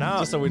put coming that? up.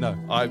 Just so we know.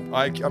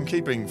 I'm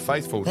keeping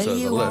faithful to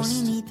the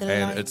list,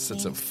 and it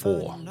sits at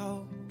 4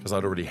 because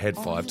I'd already had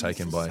 5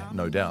 taken by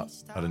No Doubt.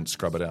 I didn't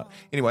scrub it out.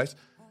 Anyways,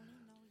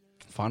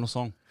 Final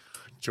song.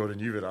 Jordan,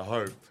 you better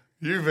hope.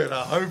 You better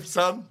hope,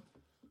 son.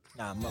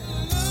 Nah,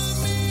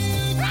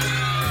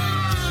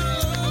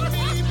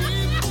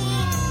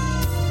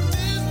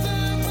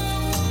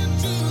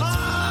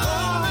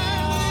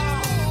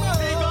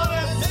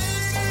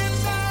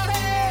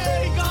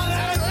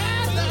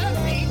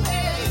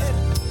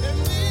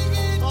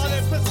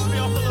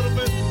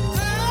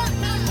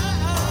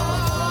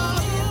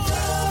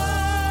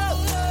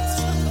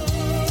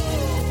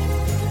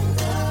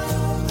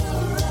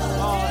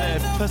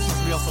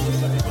 pisses me off a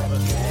little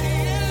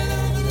bit.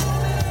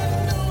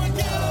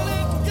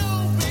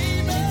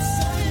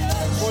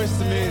 Voice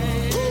to Men.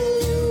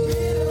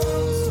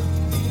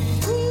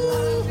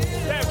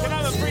 Damn, can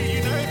I have a free?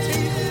 You know it,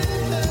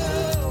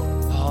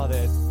 Oh,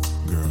 that.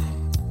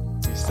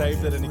 He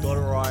saved it and he got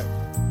it right.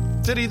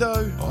 Did he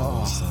though?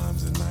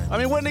 I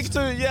mean, Whitney too.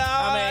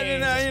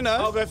 Yeah, you know.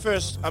 I'll go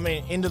first. I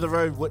mean, End of the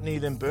Road, Whitney,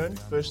 then Burn.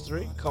 First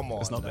 3. Come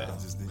on. It's not now. bad.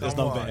 Come It's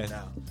not on bad.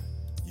 now.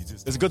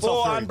 It's a good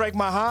 4, top 3. Unbreak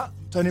My Heart,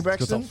 Tony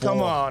Braxton. top 4.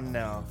 Come on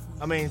now.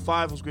 I mean,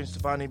 5 was Gwen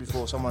Stefani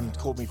before someone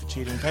called me for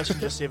cheating.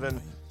 Passenger 7,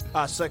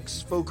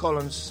 6, Phil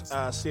Collins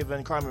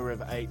 7, Cry Me a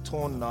River 8,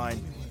 Torn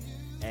 9,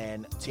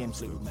 and 10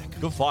 Fleetwood Mac.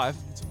 Good 5.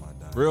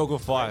 Real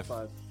good 5.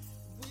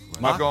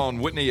 I've gone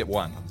Whitney at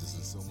 1.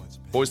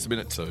 Boys to Men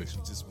at 2.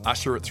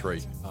 Usher at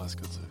 3. Oh, that's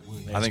good too.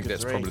 I think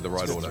that's probably the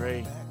right order.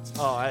 3.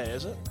 Oh, hey,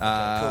 is it? Uh,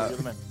 Okay, cool, you're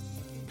the man.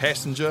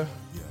 Passenger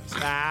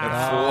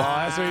at 4.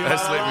 that's where you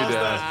That's lost let me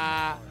down.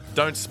 Ah,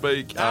 Don't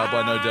Speak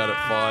by No Doubt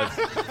at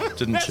 5.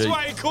 Didn't that's cheat.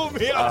 why he called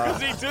me out,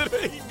 because he did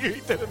it. He knew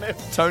he didn't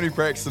have. Tony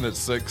Braxton at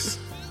 6.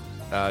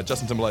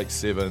 Justin Timberlake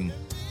 7.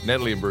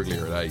 Natalie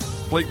Imbruglia at 8.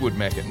 Fleetwood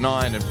Mac at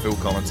 9. And Phil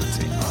Collins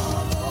at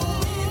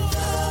 10.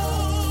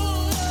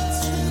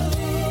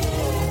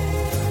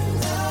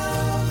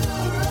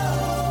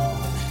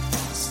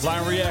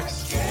 Lion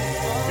reacts.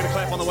 Get a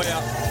clap on the way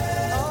out.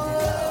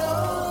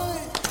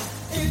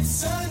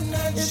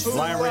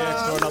 Blind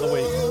reacts for another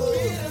week.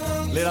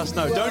 Let us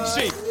know. Don't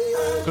cheat,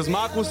 because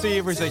Mark will see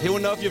everything. He will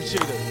know if you've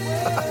cheated.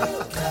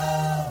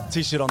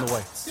 T-shirt on the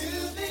way.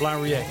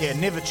 Blind react. Yeah,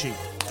 never cheat.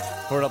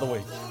 For another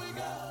week.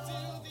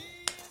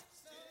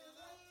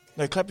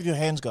 No, clap with your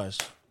hands, guys.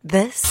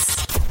 This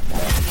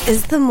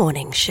is The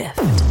Morning Shift.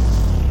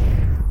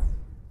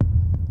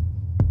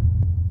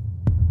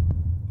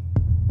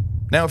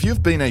 Now, if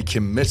you've been a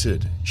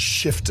committed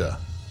shifter,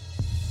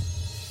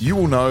 you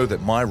will know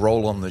that my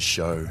role on this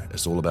show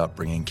is all about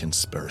bringing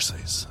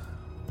conspiracies.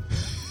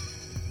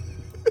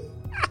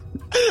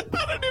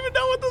 I don't even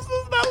know what this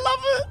is, and I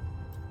love it.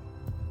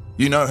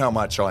 You know how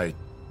much I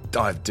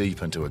dive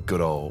deep into a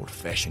good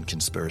old-fashioned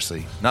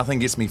conspiracy. Nothing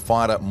gets me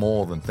fired up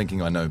more than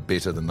thinking I know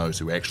better than those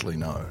who actually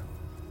know.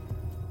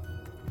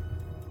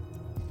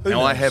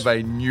 Now, I have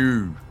a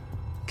new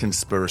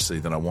conspiracy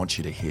that I want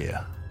you to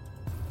hear.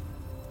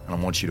 And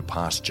I want you to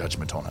pass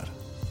judgment on it.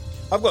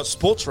 I've got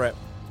sports rap.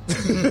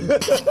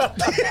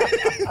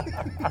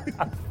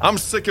 I'm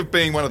sick of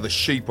being one of the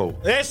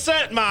sheeple. That's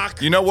it,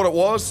 Mark. You know what it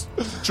was?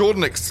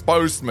 Jordan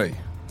exposed me.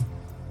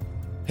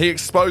 He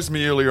exposed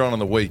me earlier on in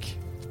the week.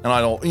 And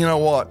I thought, you know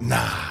what?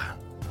 Nah.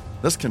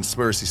 This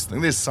conspiracy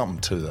thing, there's something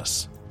to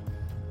this.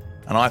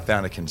 And I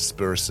found a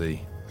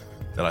conspiracy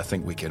that I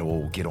think we can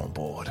all get on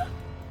board.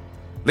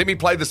 Let me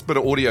play this bit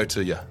of audio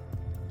to you.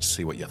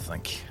 See what you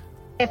think.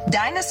 If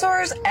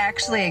dinosaurs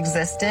actually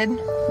existed,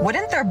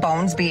 wouldn't their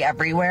bones be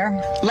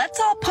everywhere? Let's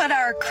all put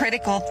our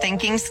critical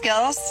thinking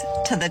skills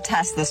to the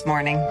test this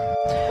morning.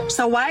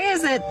 So why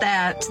is it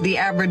that the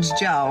average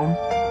Joe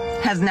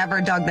has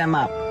never dug them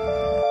up?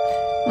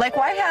 Like,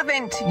 why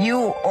haven't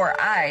you or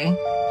I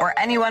or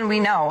anyone we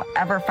know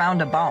ever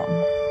found a bone?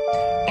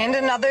 And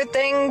another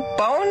thing,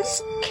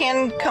 bones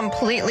can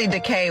completely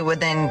decay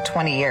within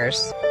 20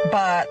 years.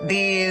 But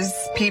these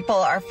people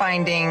are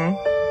finding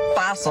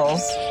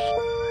fossils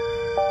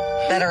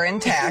that are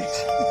intact,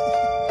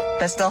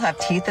 that still have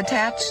teeth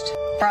attached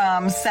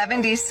from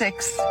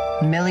 76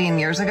 million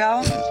years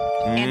ago.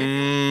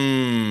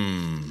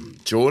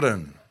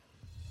 Jordan,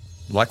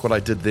 like what I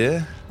did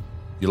there?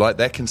 You like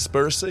that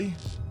conspiracy?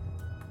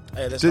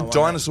 Hey, did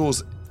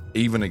dinosaurs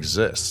even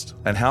exist?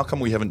 And how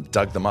come we haven't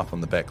dug them up on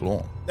the back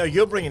lawn? No,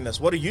 you're bringing this.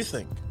 What do you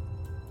think?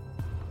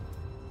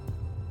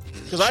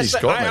 Because She's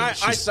got me.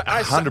 She's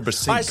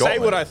 100% I got say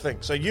me. what I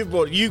think. So you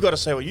got to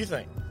say what you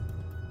think,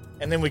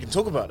 and then we can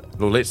talk about it.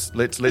 Well, let's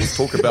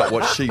talk about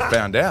what she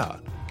found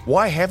out.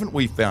 Why haven't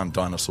we found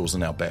dinosaurs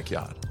in our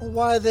backyard?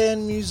 Why they're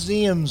in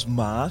museums,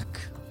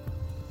 Mark?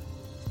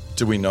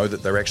 Do we know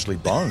that they're actually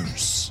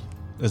bones?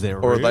 Is there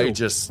or are they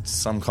just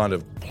some kind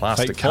of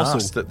plaster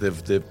cast that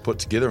they've put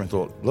together and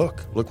thought,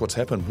 look what's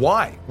happened?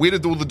 Why? Where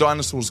did all the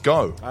dinosaurs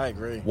go? I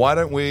agree. Why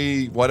don't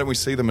we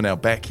see them in our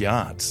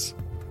backyards?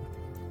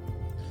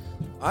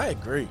 I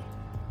agree.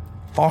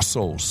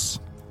 Fossils.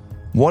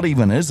 What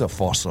even is a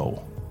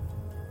fossil?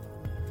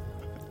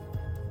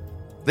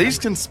 These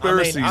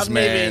conspiracies,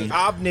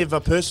 I've never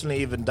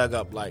personally even dug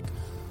up like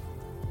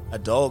a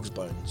dog's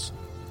bones,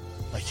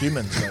 a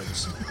human's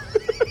bones,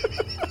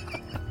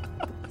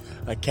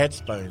 a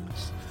cat's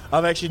bones.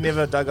 I've actually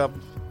never dug up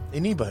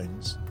any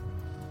bones.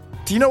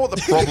 Do you know what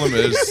the problem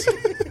is?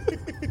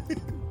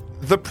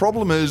 The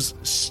problem is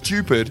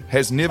stupid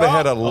has never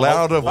had a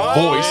louder voice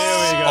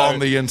on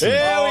the internet.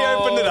 Yeah, we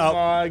opened it up.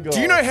 My God.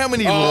 Do you know how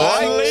many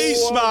likes?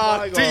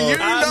 Smart. Do you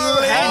know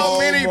how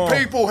many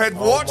people had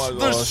watched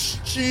the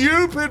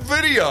stupid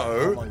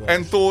video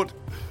and thought,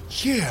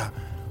 yeah,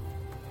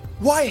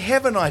 why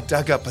haven't I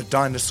dug up a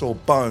dinosaur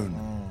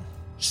bone?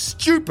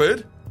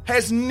 Stupid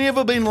has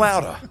never been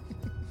louder.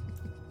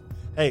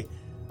 Hey,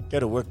 go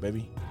to work,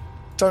 baby.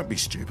 Don't be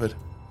stupid.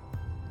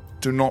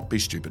 Do not be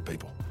stupid,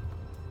 people.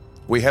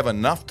 We have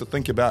enough to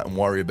think about and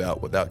worry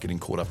about without getting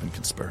caught up in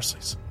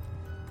conspiracies.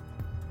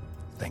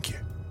 Thank you.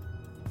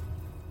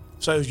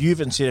 So you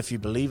haven't said if you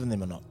believe in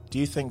them or not. Do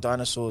you think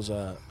dinosaurs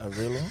are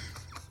real or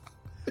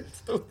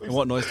not? And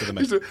what noise did they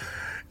make?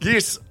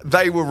 Yes,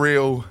 they were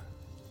real.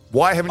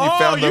 Why haven't you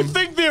found them? Oh, you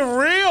think they're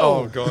real?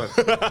 Oh, God.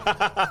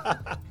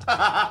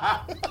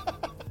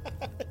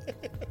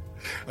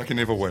 I can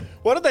never win.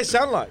 What did they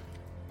sound like?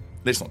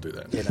 Let's not do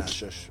that. Yeah, no,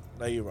 shush.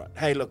 No, you're right.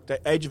 Hey, look, the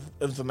age of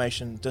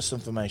information,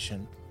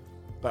 disinformation,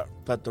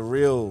 but the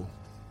real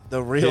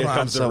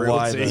answer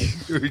why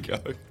Here we go.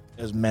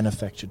 is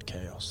manufactured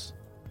chaos.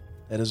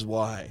 That is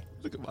why.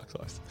 Look at Mark's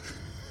eyes.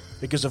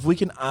 Because if we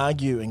can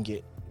argue and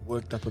get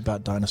worked up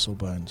about dinosaur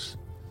bones,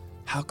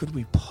 how could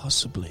we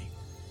possibly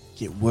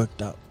get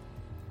worked up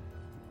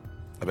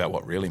about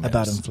what really matters?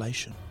 About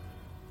inflation.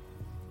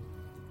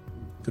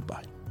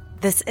 Goodbye.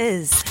 This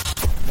is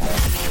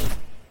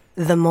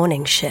The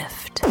Morning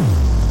Shift.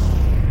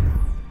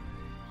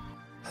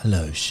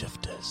 Hello,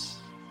 shifters.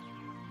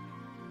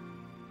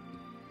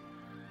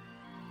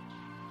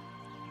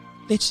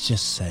 Let's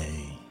just say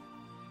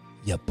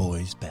your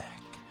boy's back.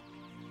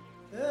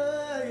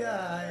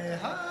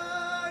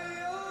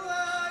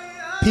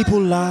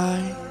 People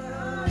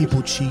lie,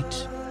 people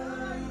cheat,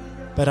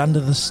 but under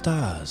the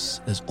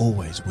stars is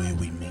always where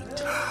we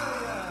meet.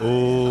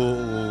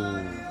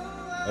 Oh.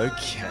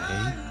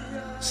 Okay.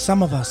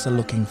 Some of us are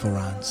looking for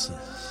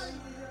answers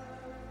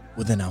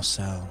within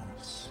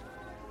ourselves,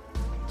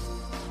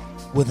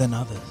 within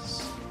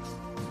others.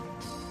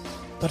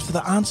 But for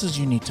the answers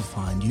you need to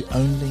find, you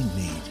only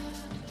need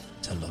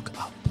to look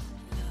up.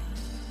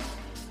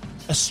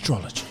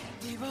 Astrology.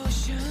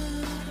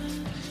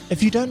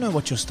 If you don't know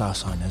what your star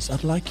sign is,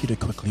 I'd like you to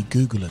quickly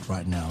Google it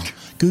right now.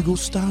 Google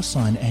star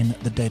sign and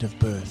the date of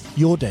birth,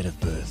 your date of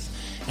birth,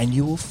 and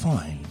you will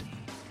find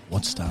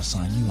what star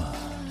sign you are.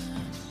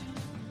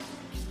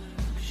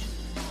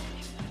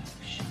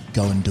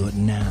 Go and do it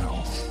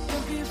now.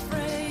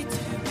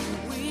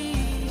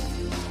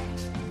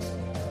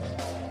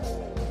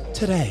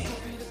 Today,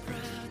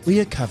 we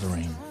are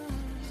covering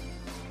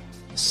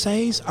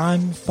Says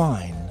I'm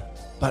Fine,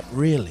 but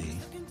Really,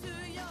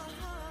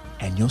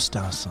 and your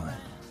star sign.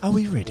 Are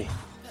we ready?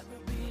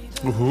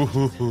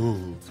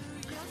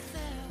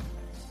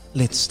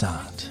 Let's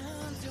start.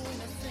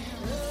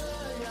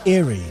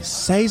 Aries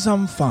says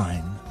I'm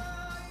fine,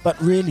 but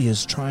really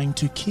is trying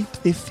to keep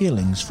their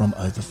feelings from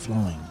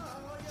overflowing.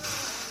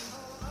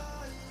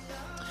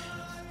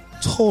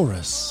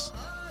 Taurus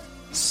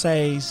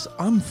says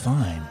I'm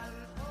fine,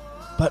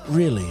 but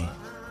really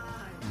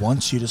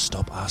wants you to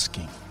stop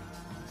asking.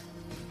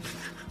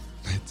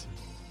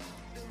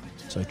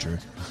 So true.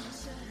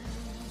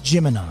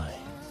 Gemini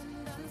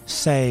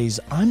says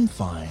I'm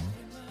fine,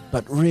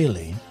 but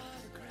really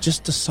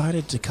just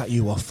decided to cut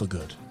you off for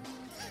good.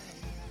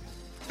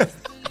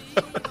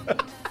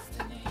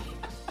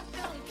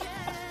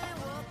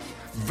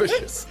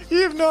 Vicious.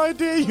 You have no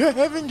idea you're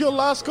having your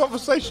last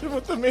conversation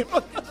with the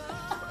member.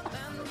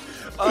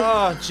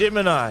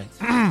 Gemini.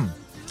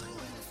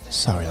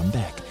 Sorry, I'm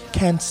back.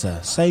 Cancer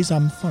says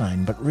I'm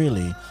fine, but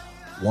really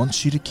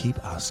wants you to keep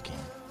asking.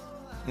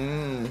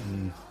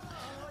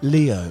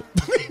 Leo.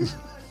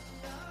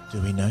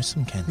 Do we know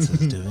some cancers,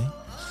 do we?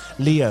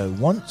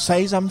 Leo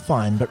says I'm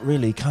fine, but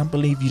really can't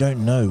believe you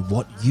don't know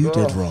what you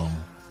did wrong.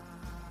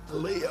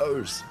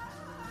 Leos.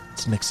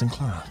 It's Nixon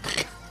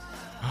Clark.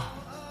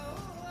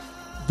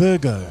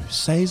 Virgo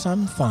says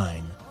I'm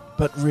fine,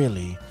 but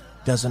really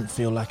doesn't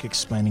feel like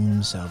explaining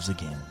themselves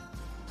again.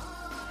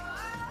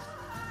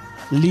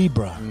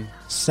 Libra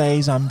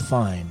says I'm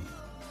fine,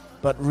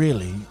 but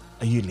really...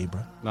 Are you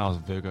Libra? No, I was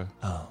a Virgo.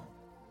 Oh.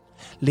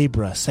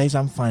 Libra says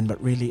I'm fine,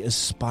 but really is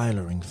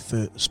spiraling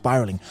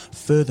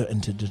further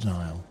into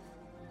denial.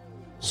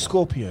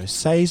 Scorpio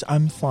says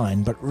I'm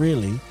fine, but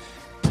really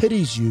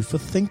pities you for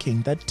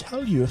thinking they'd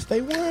tell you if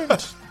they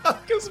weren't.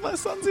 Gives my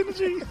son's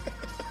energy.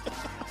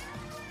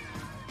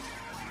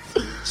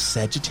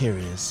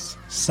 Sagittarius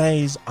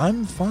says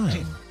I'm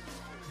fine,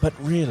 but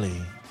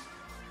really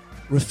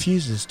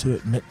refuses to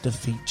admit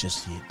defeat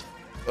just yet.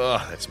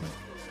 Oh, that's me.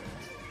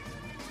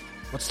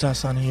 What star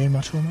sign are you,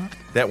 Matua Mark?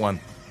 That one.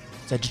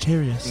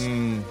 Sagittarius.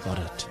 Got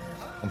it.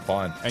 I'm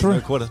fine. Ain't no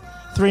quarter.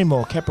 3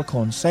 more.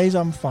 Capricorn says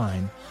I'm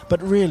fine,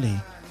 but really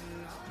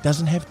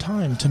doesn't have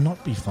time to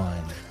not be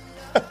fine.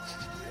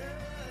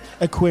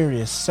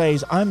 Aquarius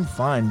says I'm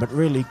fine, but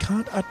really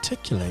can't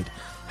articulate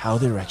how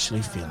they're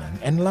actually feeling.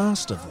 And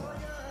last of all,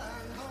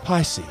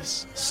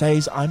 Pisces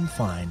says I'm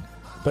fine,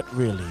 but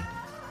really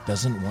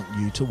doesn't want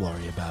you to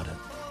worry about it.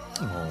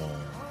 Oh.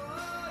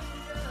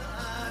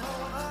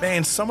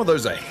 Man, some of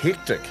those are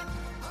hectic.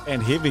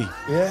 And heavy.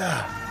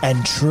 Yeah.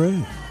 And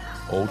true.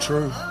 All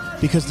true.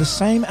 Because the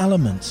same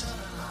elements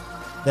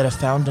that are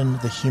found in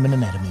the human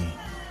anatomy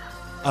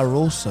are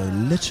also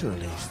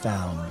literally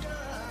found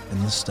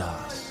in the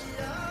stars.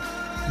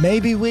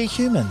 Maybe we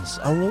humans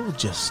are all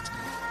just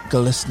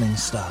glistening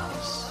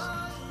stars,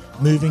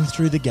 moving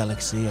through the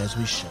galaxy as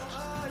we should.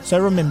 So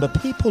remember,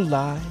 people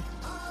lie,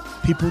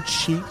 people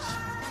cheat,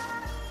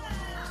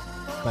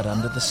 but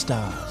under the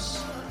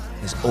stars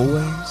is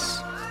always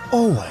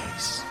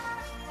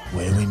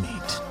where we meet.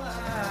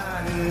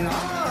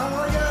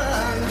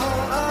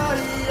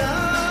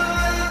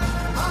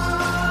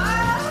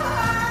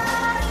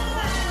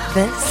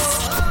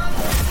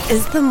 This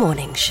is the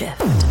morning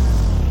shift.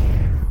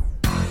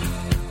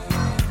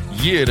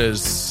 Yeah, it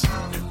is.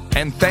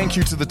 And thank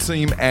you to the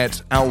team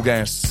at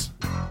Algas,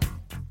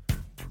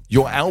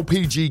 your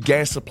LPG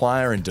gas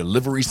supplier and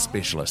delivery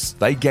specialist.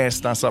 They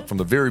gassed us up from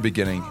the very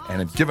beginning and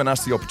have given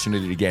us the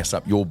opportunity to gas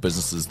up your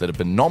businesses that have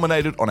been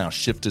nominated on our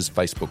Shifters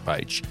Facebook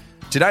page.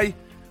 Today,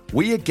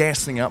 we are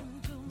gassing up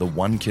the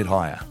One Kid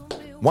Hire.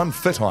 One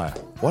Fit Hire.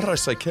 Why did I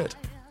say kid?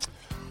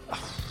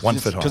 One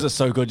Fit Hire. Because it's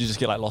so good, you just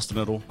get like lost in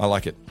it all. I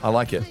like it.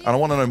 And I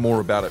want to know more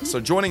about it. So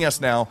joining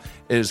us now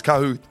is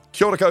Kahu.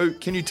 Kia ora,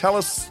 Kahu. Can you tell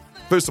us,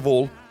 first of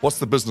all, what's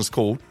the business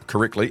called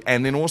correctly,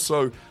 and then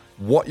also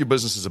what your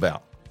business is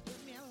about?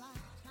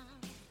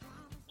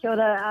 Kia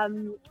ora.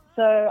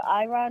 So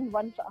I run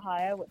One Fit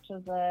Hire, which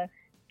is a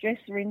dress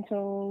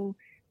rental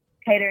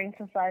catering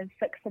to size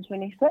 6 to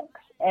 26,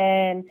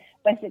 and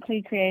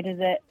basically created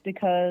it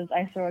because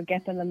I saw a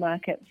gap in the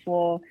market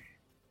for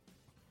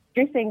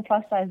dressing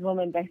plus-size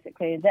women,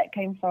 basically. That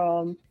came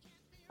from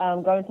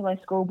going to my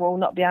school ball,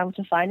 not being able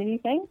to find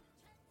anything.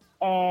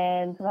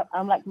 And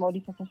unlike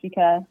Māori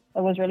Pacifica,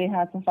 it was really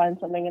hard to find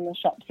something in the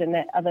shops and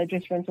at other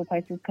dress rental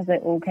places because they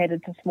all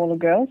catered to smaller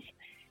girls.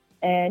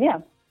 And yeah,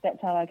 that's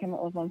how I came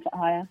up with 1 Foot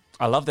Higher.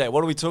 I love that.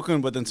 What are we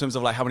talking with in terms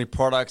of like how many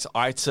products,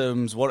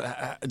 items? What?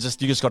 You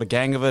just got a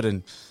gang of it,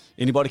 and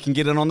anybody can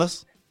get in on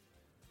this?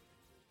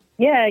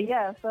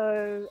 Yeah.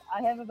 So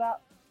I have about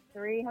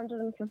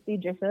 350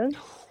 dresses.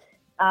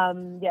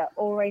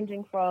 All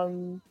ranging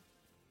from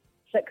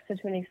 6 to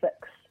 26.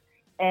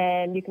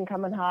 And you can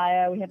come and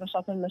hire. We have a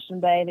shop in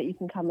Mission Bay that you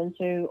can come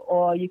into,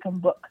 or you can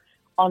book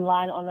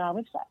online on our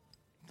website.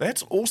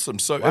 That's awesome.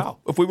 So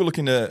if we were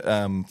looking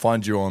to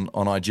find you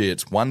on IG,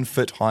 it's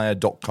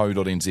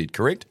onefithire.co.nz,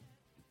 correct?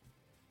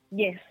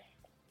 Yes.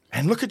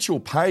 And look at your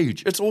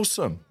page; it's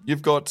awesome.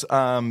 You've got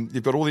all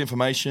the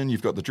information.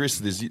 You've got the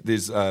dresses.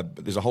 There's a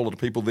whole lot of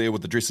people there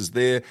with the dresses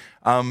there.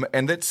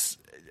 And that's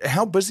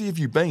how busy have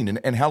you been,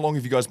 and how long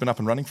have you guys been up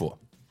and running for?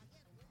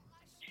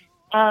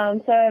 So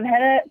I've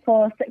had it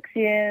for 6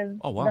 years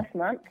this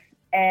month,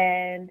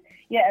 and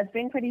yeah, it's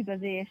been pretty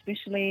busy,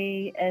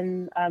 especially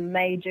in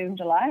May, June,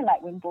 July,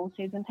 like when ball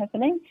season's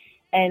happening,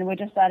 and we're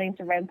just starting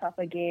to ramp up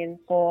again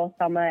for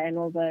summer and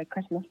all the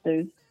Christmas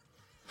dues.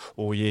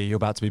 Oh yeah, you're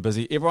about to be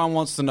busy. Everyone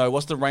wants to know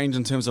what's the range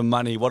in terms of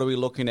money. What are we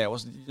looking at?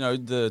 What's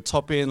the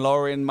top end,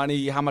 lower end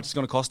money? How much is it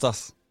going to cost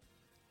us?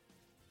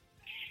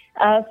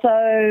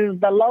 So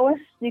the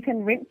lowest you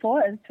can rent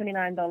for is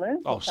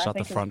 $29. Oh, shut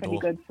the front door.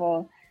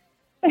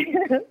 Pretty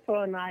good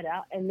for a night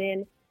out. And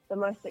then the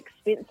most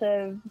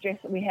expensive dress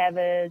that we have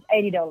is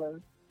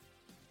 $80.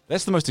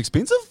 That's the most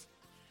expensive?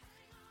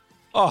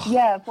 Oh,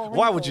 yeah.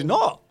 Why would you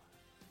not?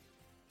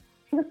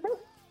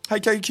 Hey,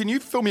 Kay, can you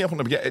fill me up on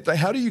the?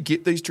 How do you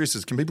get these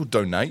dresses? Can people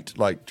donate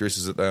like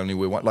dresses that they only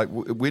wear one? Like,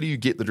 where do you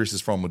get the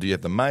dresses from, or do you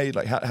have them made?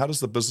 Like, how does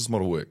the business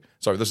model work?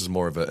 Sorry, this is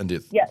more of an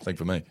in-depth thing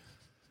for me.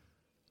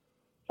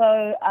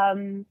 So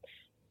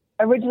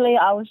originally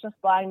I was just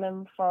buying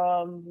them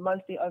from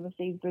mostly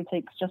overseas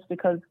boutiques just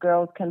because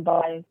girls can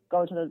go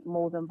to the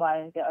malls and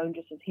buy their own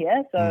dresses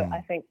here. So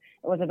I think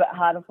it was a bit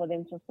harder for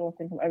them to source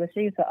them from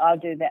overseas, so I'll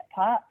do that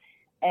part.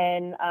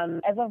 And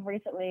as of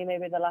recently,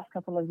 maybe the last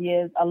couple of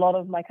years, a lot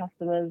of my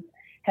customers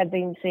have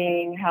been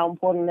seeing how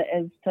important it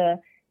is to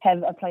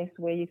have a place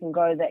where you can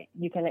go that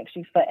you can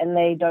actually fit, and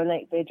they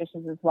donate their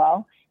dresses as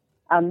well.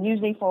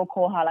 Usually for a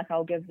koha, like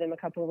I'll give them a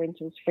couple of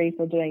rentals free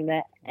for doing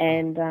that.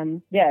 And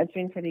it's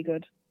been pretty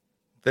good.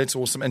 That's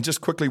awesome. And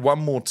just quickly, one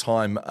more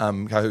time,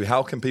 Kahu,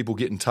 how can people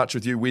get in touch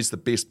with you? Where's the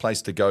best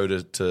place to go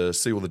to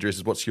see all the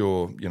dresses? What's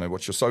your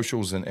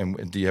socials,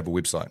 and do you have a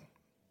website?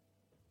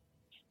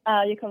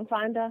 You can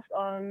find us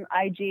on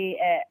IG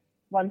at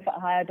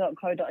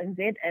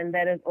onefithire.co.nz, and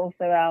that is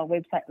also our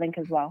website link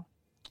as well.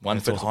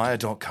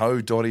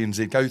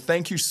 onefithire.co.nz. Go.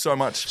 Thank you so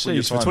much for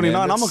your time, for 29,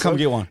 man. I'm going to come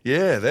get one.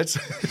 Yeah, that's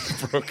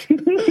Brooke.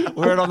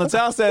 We're on the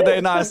town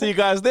Saturday night. See you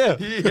guys there.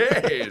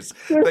 Yes.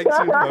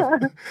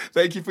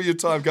 Thank you for your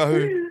time,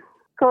 Kahu.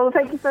 Cool.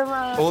 Thank you so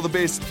much. All the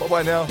best.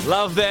 Bye-bye now.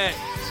 Love that.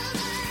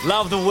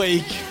 Love the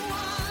week.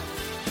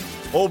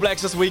 All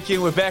Blacks this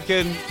weekend. We're back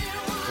in.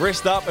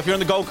 Rest up. If you're on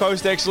the Gold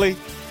Coast, actually,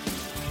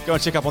 go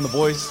and check up on the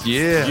boys.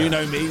 Yeah.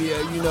 YOUKNOW Media,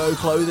 YOUKNOW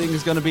Clothing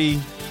is going to be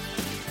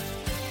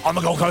on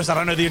the Gold Coast. I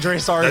don't know the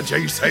address, sorry. The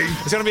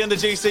GC. It's going to be in the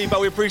GC,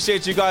 but we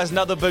appreciate you guys.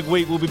 Another big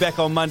week. We'll be back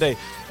on Monday.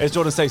 As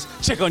Jordan says,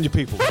 check on your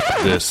people.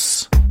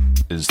 This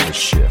is The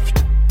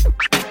Shift.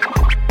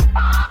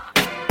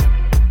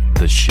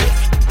 The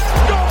Shift.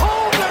 Go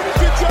home,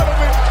 ladies and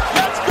gentlemen.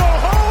 Let's go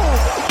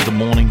home. The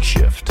Morning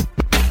Shift.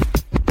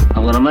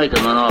 I'm going to make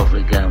him an offer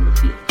again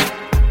with you.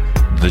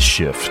 The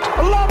Shift.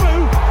 I love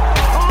you.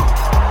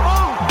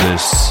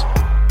 This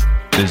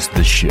is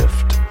The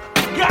Shift.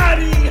 Got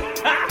him.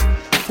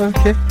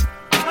 Okay.